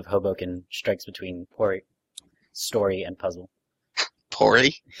Hero League of Hoboken strikes between story and puzzle?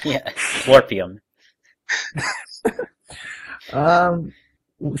 Pori? Yeah, Warpium.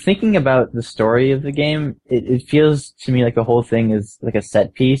 Thinking about the story of the game, it feels to me like the whole thing is like a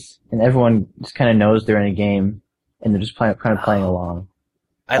set piece, and everyone just kind of knows they're in a game, and they're just kind of playing along.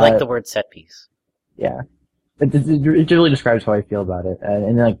 I like the word set piece. Yeah, it really describes how I feel about it.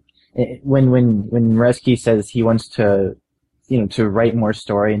 And like when Reski says he wants to, to write more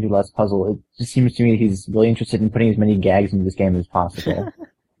story and do less puzzle, it just seems to me he's really interested in putting as many gags into this game as possible.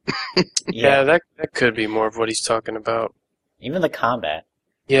 Yeah, that could be more of what he's talking about. Even the combat.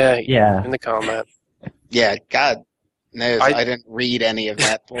 Yeah. In the combat. Yeah, God knows I didn't read any of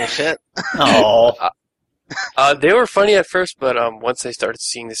that bullshit. Oh. They were funny at first, but once I started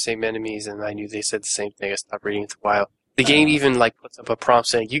seeing the same enemies and I knew they said the same thing, I stopped reading it for a while. The game even like puts up a prompt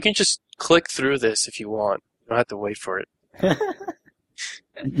saying, you can just click through this if you want. You don't have to wait for it.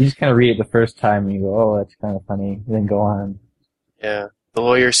 You just kind of read it the first time and you go, oh, that's kind of funny, and then go on. Yeah. The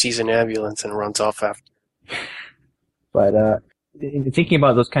lawyer sees an ambulance and runs off after. But thinking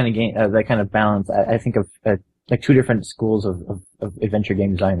about those kind of game, that kind of balance, I think of like two different schools of adventure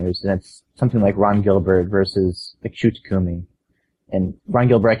game designers, and that's something like Ron Gilbert versus like Shu Takumi. And Ron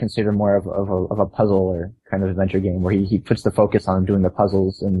Gilbert I consider more of a puzzle or kind of adventure game where he puts the focus on doing the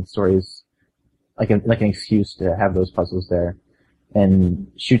puzzles and stories like an excuse to have those puzzles there.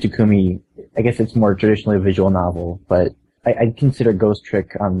 And Shu Takumi, I guess it's more traditionally a visual novel, but I consider Ghost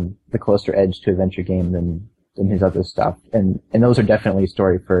Trick on the closer edge to adventure game than his other stuff. And those are definitely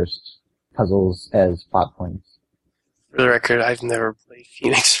story first, puzzles as plot points. For the record, I've never played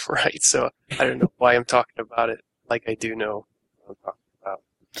Phoenix Wright, so I don't know why I'm talking about it like I do know what I'm talking about.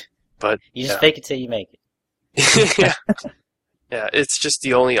 But you just fake it till you make it. yeah. Yeah, it's just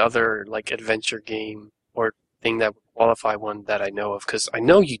the only other like adventure game or thing that would qualify one that I know of, because I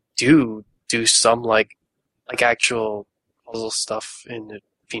know you do some like actual puzzle stuff in the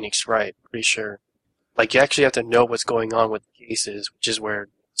Phoenix Wright, pretty sure. Like, you actually have to know what's going on with the cases, which is where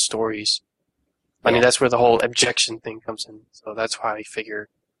stories... I mean, that's where the whole objection thing comes in, so that's why I figure...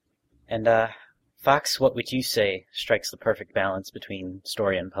 And, Fox, what would you say strikes the perfect balance between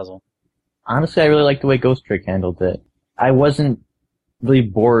story and puzzle? Honestly, I really like the way Ghost Trick handled it. I wasn't really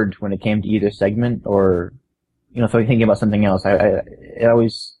bored when it came to either segment or, thinking about something else. It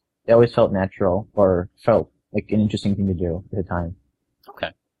always felt natural or felt like an interesting thing to do at the time.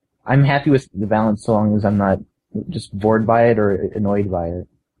 Okay. I'm happy with the balance so long as I'm not just bored by it or annoyed by it.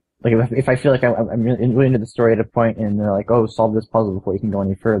 Like, if I feel like I'm really into the story at a point and they're like, oh, solve this puzzle before you can go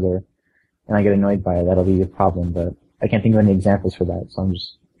any further, and I get annoyed by it, that'll be a problem, but I can't think of any examples for that, so I'm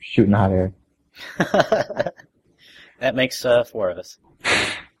just shooting hot air. That makes 4 of us.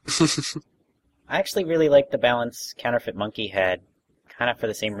 I actually really like the balance Counterfeit Monkey had, kind of for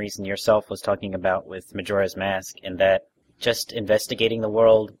the same reason yourself was talking about with Majora's Mask, in that just investigating the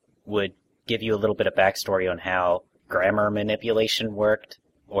world would give you a little bit of backstory on how grammar manipulation worked,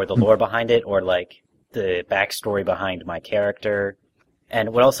 or the lore behind it, or like the backstory behind my character, and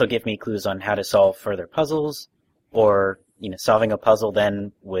it would also give me clues on how to solve further puzzles, or, solving a puzzle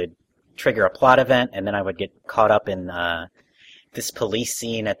then would trigger a plot event, and then I would get caught up in this police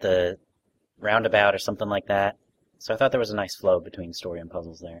scene at the roundabout or something like that. So I thought there was a nice flow between story and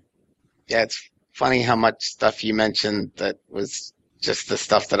puzzles there. Yeah, it's funny how much stuff you mentioned that was just the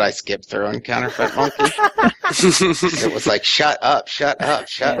stuff that I skipped through on Counterfeit Monkey. It was like, shut up, shut up,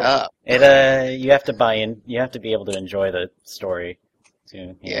 shut up. You have to buy in. You have to be able to enjoy the story,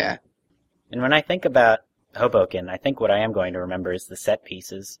 too. Yeah. And when I think about Hoboken, I think what I am going to remember is the set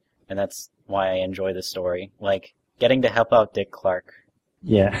pieces, and that's why I enjoy the story. Like, getting to help out Dick Clark.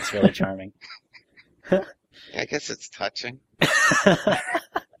 Yeah. It's really charming. Yeah, I guess it's touching.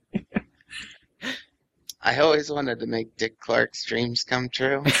 I always wanted to make Dick Clark's dreams come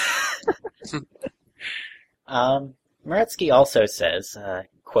true. Maretsky also says,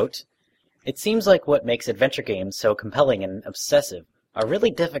 quote, "It seems like what makes adventure games so compelling and obsessive are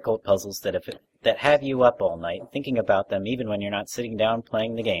really difficult puzzles that have you up all night thinking about them even when you're not sitting down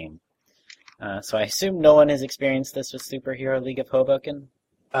playing the game." So I assume no one has experienced this with Superhero League of Hoboken?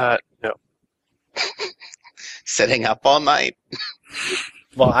 No. Sitting up all night.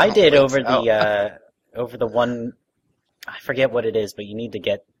 Well, I did think over so. over the one, I forget what it is, but you need to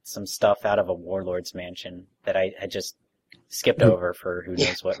get some stuff out of a warlord's mansion that I had just skipped over for who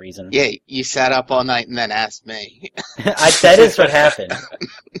knows what reason. Yeah, you sat up all night and then asked me. That is what happened.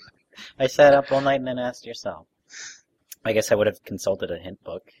 I sat up all night and then asked yourself. I guess I would have consulted a hint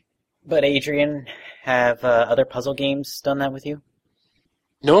book. But Adrian, have other puzzle games done that with you?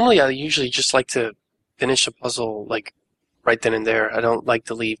 Normally, I usually just like to finish a puzzle like right then and there. I don't like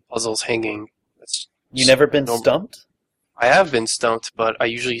to leave puzzles hanging. You never been normal. stumped? I have been stumped, but I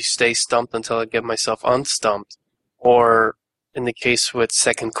usually stay stumped until I get myself unstumped. Or in the case with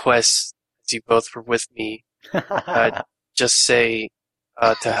Second Quest, as you both were with me, just say,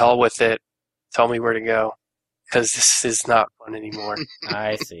 to hell with it, tell me where to go, because this is not fun anymore.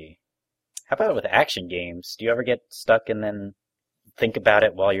 I see. How about with action games? Do you ever get stuck and then think about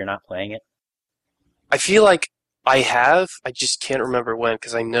it while you're not playing it? I feel like I have, I just can't remember when,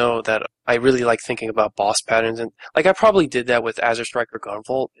 because I know that I really like thinking about boss patterns, and like I probably did that with Azure Strike or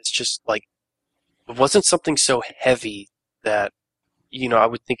Gunvolt. It's just like, it wasn't something so heavy that, I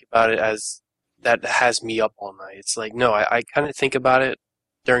would think about it as that has me up all night. It's like, no, I kind of think about it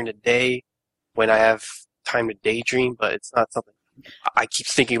during the day when I have time to daydream, but it's not something I keep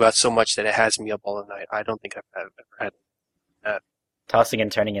thinking about so much that it has me up all night. I don't think I've ever had that. Tossing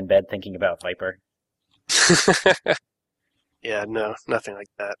and turning in bed thinking about Viper. Yeah, no, nothing like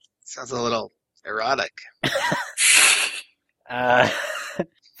that. Sounds a little erotic.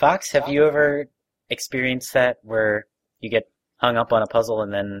 Fox, have you ever experienced that where you get hung up on a puzzle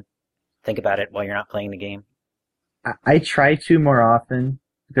and then think about it while you're not playing the game? I try to more often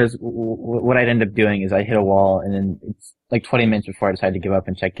because what I'd end up doing is I hit a wall and then it's like 20 minutes before I decide to give up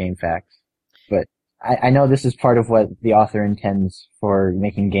and check game facts. But I know this is part of what the author intends for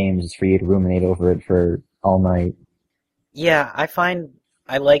making games is for you to ruminate over it for all night. Yeah, I find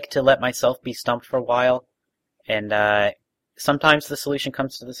I like to let myself be stumped for a while, and sometimes the solution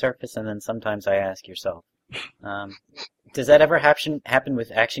comes to the surface, and then sometimes I ask yourself. Does that ever happen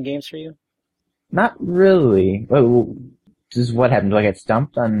with action games for you? Not really. Well, does what happen? Do I get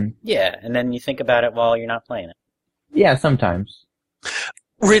stumped on? Yeah, and then you think about it while you're not playing it. Yeah, sometimes.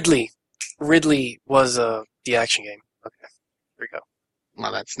 Ridley was the action game. Okay, here we go.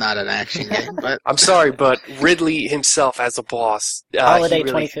 Well, that's not an action game, but I'm sorry, but Ridley himself as a boss. Holiday he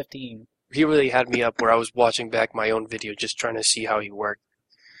really, 2015. He really had me up where I was watching back my own video just trying to see how he worked.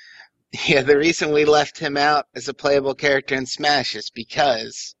 yeah, the reason we left him out as a playable character in Smash is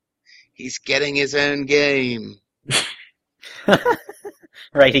because he's getting his own game.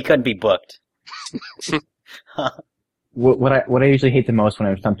 Right, he couldn't be booked. What I usually hate the most when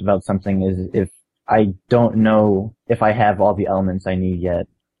I'm stumped about something is if I don't know if I have all the elements I need yet,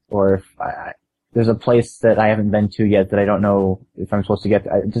 or if there's a place that I haven't been to yet that I don't know if I'm supposed to get.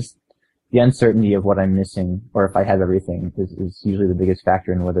 Just the uncertainty of what I'm missing, or if I have everything, is usually the biggest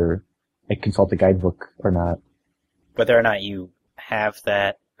factor in whether I consult a guidebook or not. Whether or not you have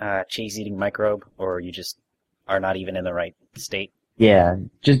that cheese-eating microbe, or you just are not even in the right state. Yeah,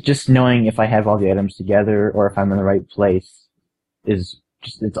 just knowing if I have all the items together or if I'm in the right place is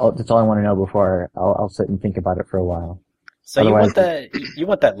just that's all I want to know before I'll sit and think about it for a while. So Otherwise, you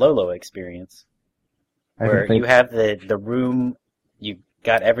want that Lolo experience where you have the room, you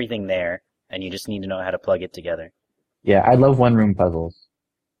got everything there, and you just need to know how to plug it together. Yeah, I love one-room puzzles.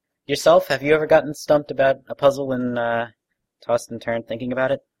 Yourself, have you ever gotten stumped about a puzzle and tossed and turned thinking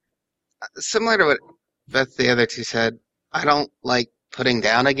about it? Similar to what Beth the other two said, I don't like putting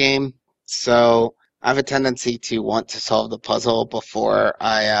down a game, so I have a tendency to want to solve the puzzle before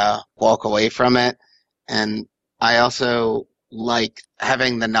I walk away from it. And I also like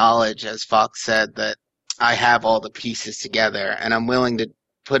having the knowledge, as Fox said, that I have all the pieces together, and I'm willing to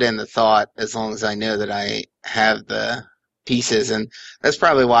put in the thought as long as I know that I have the pieces. And that's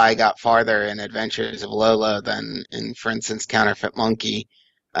probably why I got farther in Adventures of Lolo than in, for instance, Counterfeit Monkey,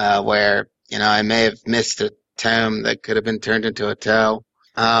 where, I may have missed a tome that could have been turned into a toe.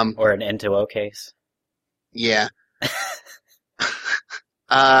 Or an N2O case. Yeah.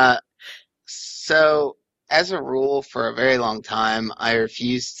 So, as a rule, for a very long time, I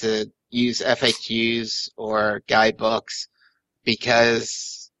refused to use FAQs or guidebooks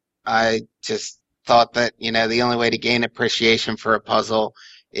because I just thought that, the only way to gain appreciation for a puzzle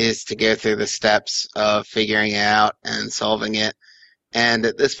is to go through the steps of figuring it out and solving it. And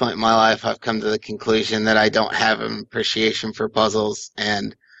at this point in my life, I've come to the conclusion that I don't have an appreciation for puzzles.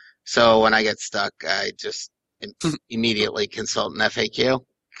 And so when I get stuck, I just immediately consult an FAQ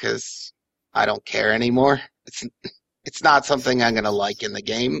because I don't care anymore. It's not something I'm going to like in the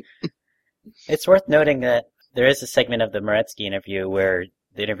game. It's worth noting that there is a segment of the Moretsky interview where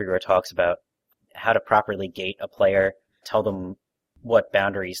the interviewer talks about how to properly gate a player, tell them what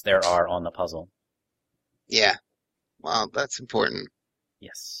boundaries there are on the puzzle. Yeah. Well, that's important.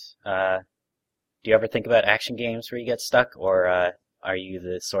 Yes. Do you ever think about action games where you get stuck, or are you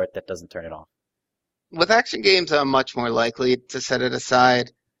the sort that doesn't turn it off? With action games, I'm much more likely to set it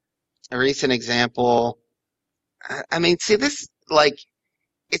aside. A recent example, it's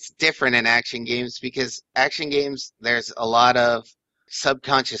different in action games because action games, there's a lot of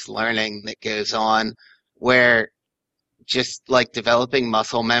subconscious learning that goes on where just like developing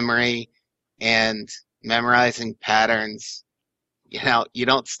muscle memory and memorizing patterns, you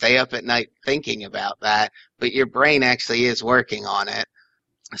don't stay up at night thinking about that, but your brain actually is working on it.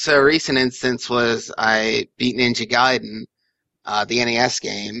 So a recent instance was I beat Ninja Gaiden, the NES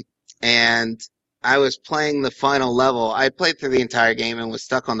game, and I was playing the final level. I played through the entire game and was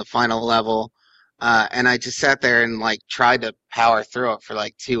stuck on the final level, and I just sat there and tried to power through it for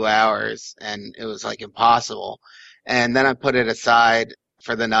 2 hours, and it was impossible. And then I put it aside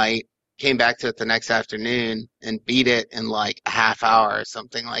for the night, came back to it the next afternoon, and beat it in a half hour or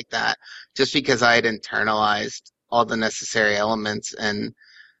something like that, just because I had internalized all the necessary elements and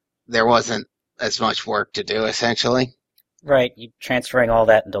there wasn't as much work to do, essentially. Right, you transferring all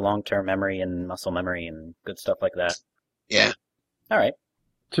that into long-term memory and muscle memory and good stuff like that. Yeah. All right.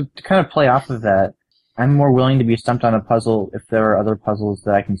 To kind of play off of that, I'm more willing to be stumped on a puzzle if there are other puzzles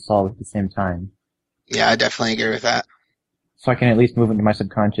that I can solve at the same time. Yeah, I definitely agree with that. So I can at least move into my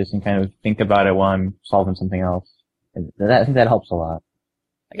subconscious and kind of think about it while I'm solving something else. And I think that helps a lot.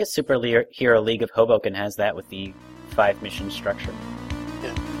 I guess Super Hero League of Hoboken has that with the 5-mission structure.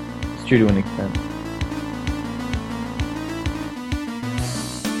 It's true to an extent.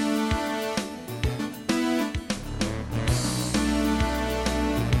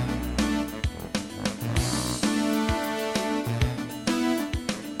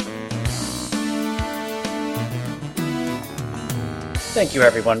 Thank you,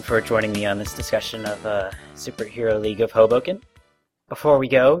 everyone, for joining me on this discussion of Super Hero League of Hoboken. Before we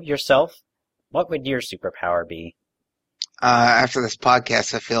go, yourself, what would your superpower be? After this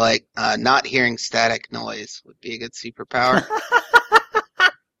podcast, I feel like not hearing static noise would be a good superpower.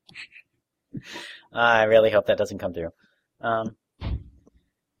 I really hope that doesn't come through.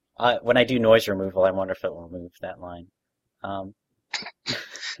 When I do noise removal, I wonder if it will remove that line.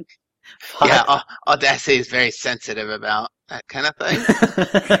 Yeah, Audacity is very sensitive about that kind of thing.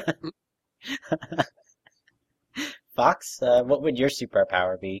 Fox, what would your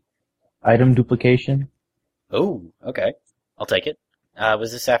superpower be? Item duplication. Oh, okay. I'll take it.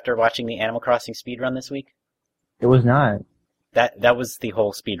 Was this after watching the Animal Crossing speedrun this week? It was not. That was the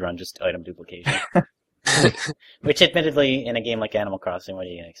whole speedrun, just item duplication. Which, admittedly, in a game like Animal Crossing, what are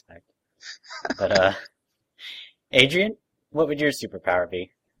you going to expect? But, Adrian, what would your superpower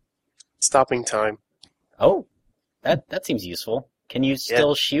be? Stopping time. Oh, that seems useful. Can you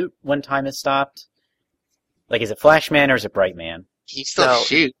still shoot when time is stopped? Like, is it Flashman or is it Brightman? He still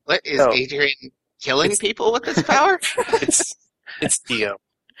shoot. What is Adrian killing people with this power? It's Dio.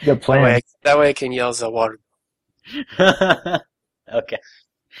 Good plan. That way I can yell as a water. Okay.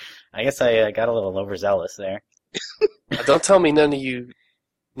 I guess I got a little overzealous there. Don't tell me none of you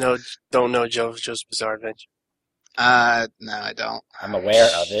don't know JoJo's Bizarre Adventure. No, I don't. I'm aware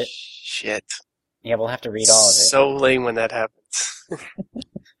of it. Shit. Yeah, we'll have to read all of it. So lame when that happens.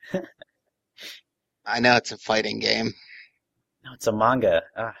 I know it's a fighting game. No, it's a manga.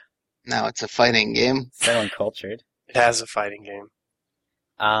 No, it's a fighting game. So uncultured. It has a fighting game.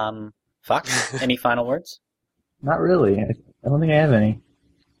 Fox, any final words? Not really. I don't think I have any.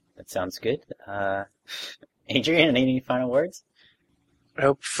 That sounds good. Adrian, any final words? I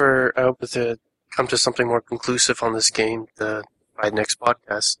hope to come to something more conclusive on this game by next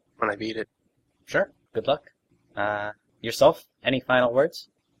podcast when I beat it. Sure. Good luck. Yourself, any final words?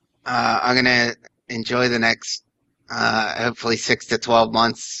 I'm gonna enjoy the next, hopefully 6 to 12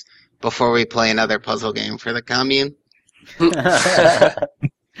 months before we play another puzzle game for the commune. All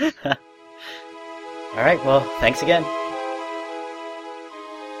right, well, thanks again.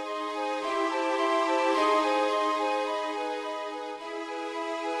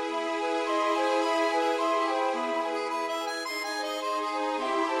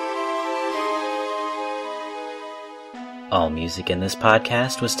 All music in this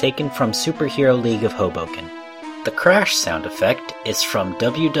podcast was taken from Superhero League of Hoboken. The crash sound effect is from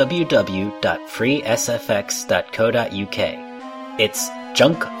www.freesfx.co.uk. It's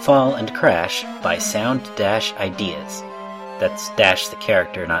Junk, Fall, and Crash by Sound-Ideas. That's Dash the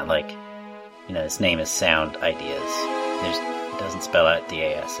character, not like, his name is Sound Ideas. It doesn't spell out the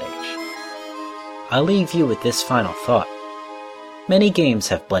ASH. I'll leave you with this final thought. Many games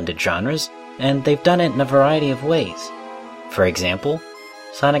have blended genres, and they've done it in a variety of ways. For example,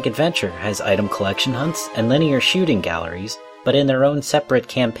 Sonic Adventure has item collection hunts and linear shooting galleries, but in their own separate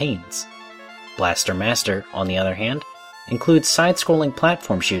campaigns. Blaster Master, on the other hand, includes side-scrolling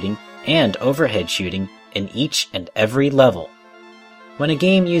platform shooting and overhead shooting in each and every level. When a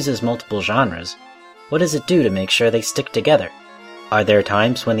game uses multiple genres, what does it do to make sure they stick together? Are there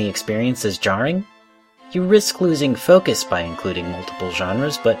times when the experience is jarring? You risk losing focus by including multiple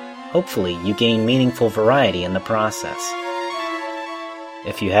genres, but hopefully you gain meaningful variety in the process.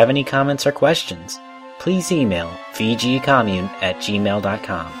 If you have any comments or questions, please email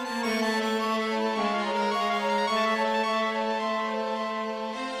vgcommune@gmail.com.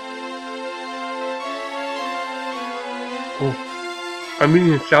 Oh, I'm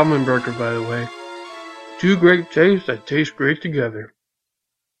eating a salmon burger, by the way. Two great tastes that taste great together.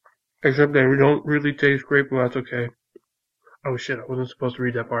 Except they don't really taste great, but that's okay. Oh shit, I wasn't supposed to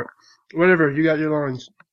read that part. Whatever, you got your lines.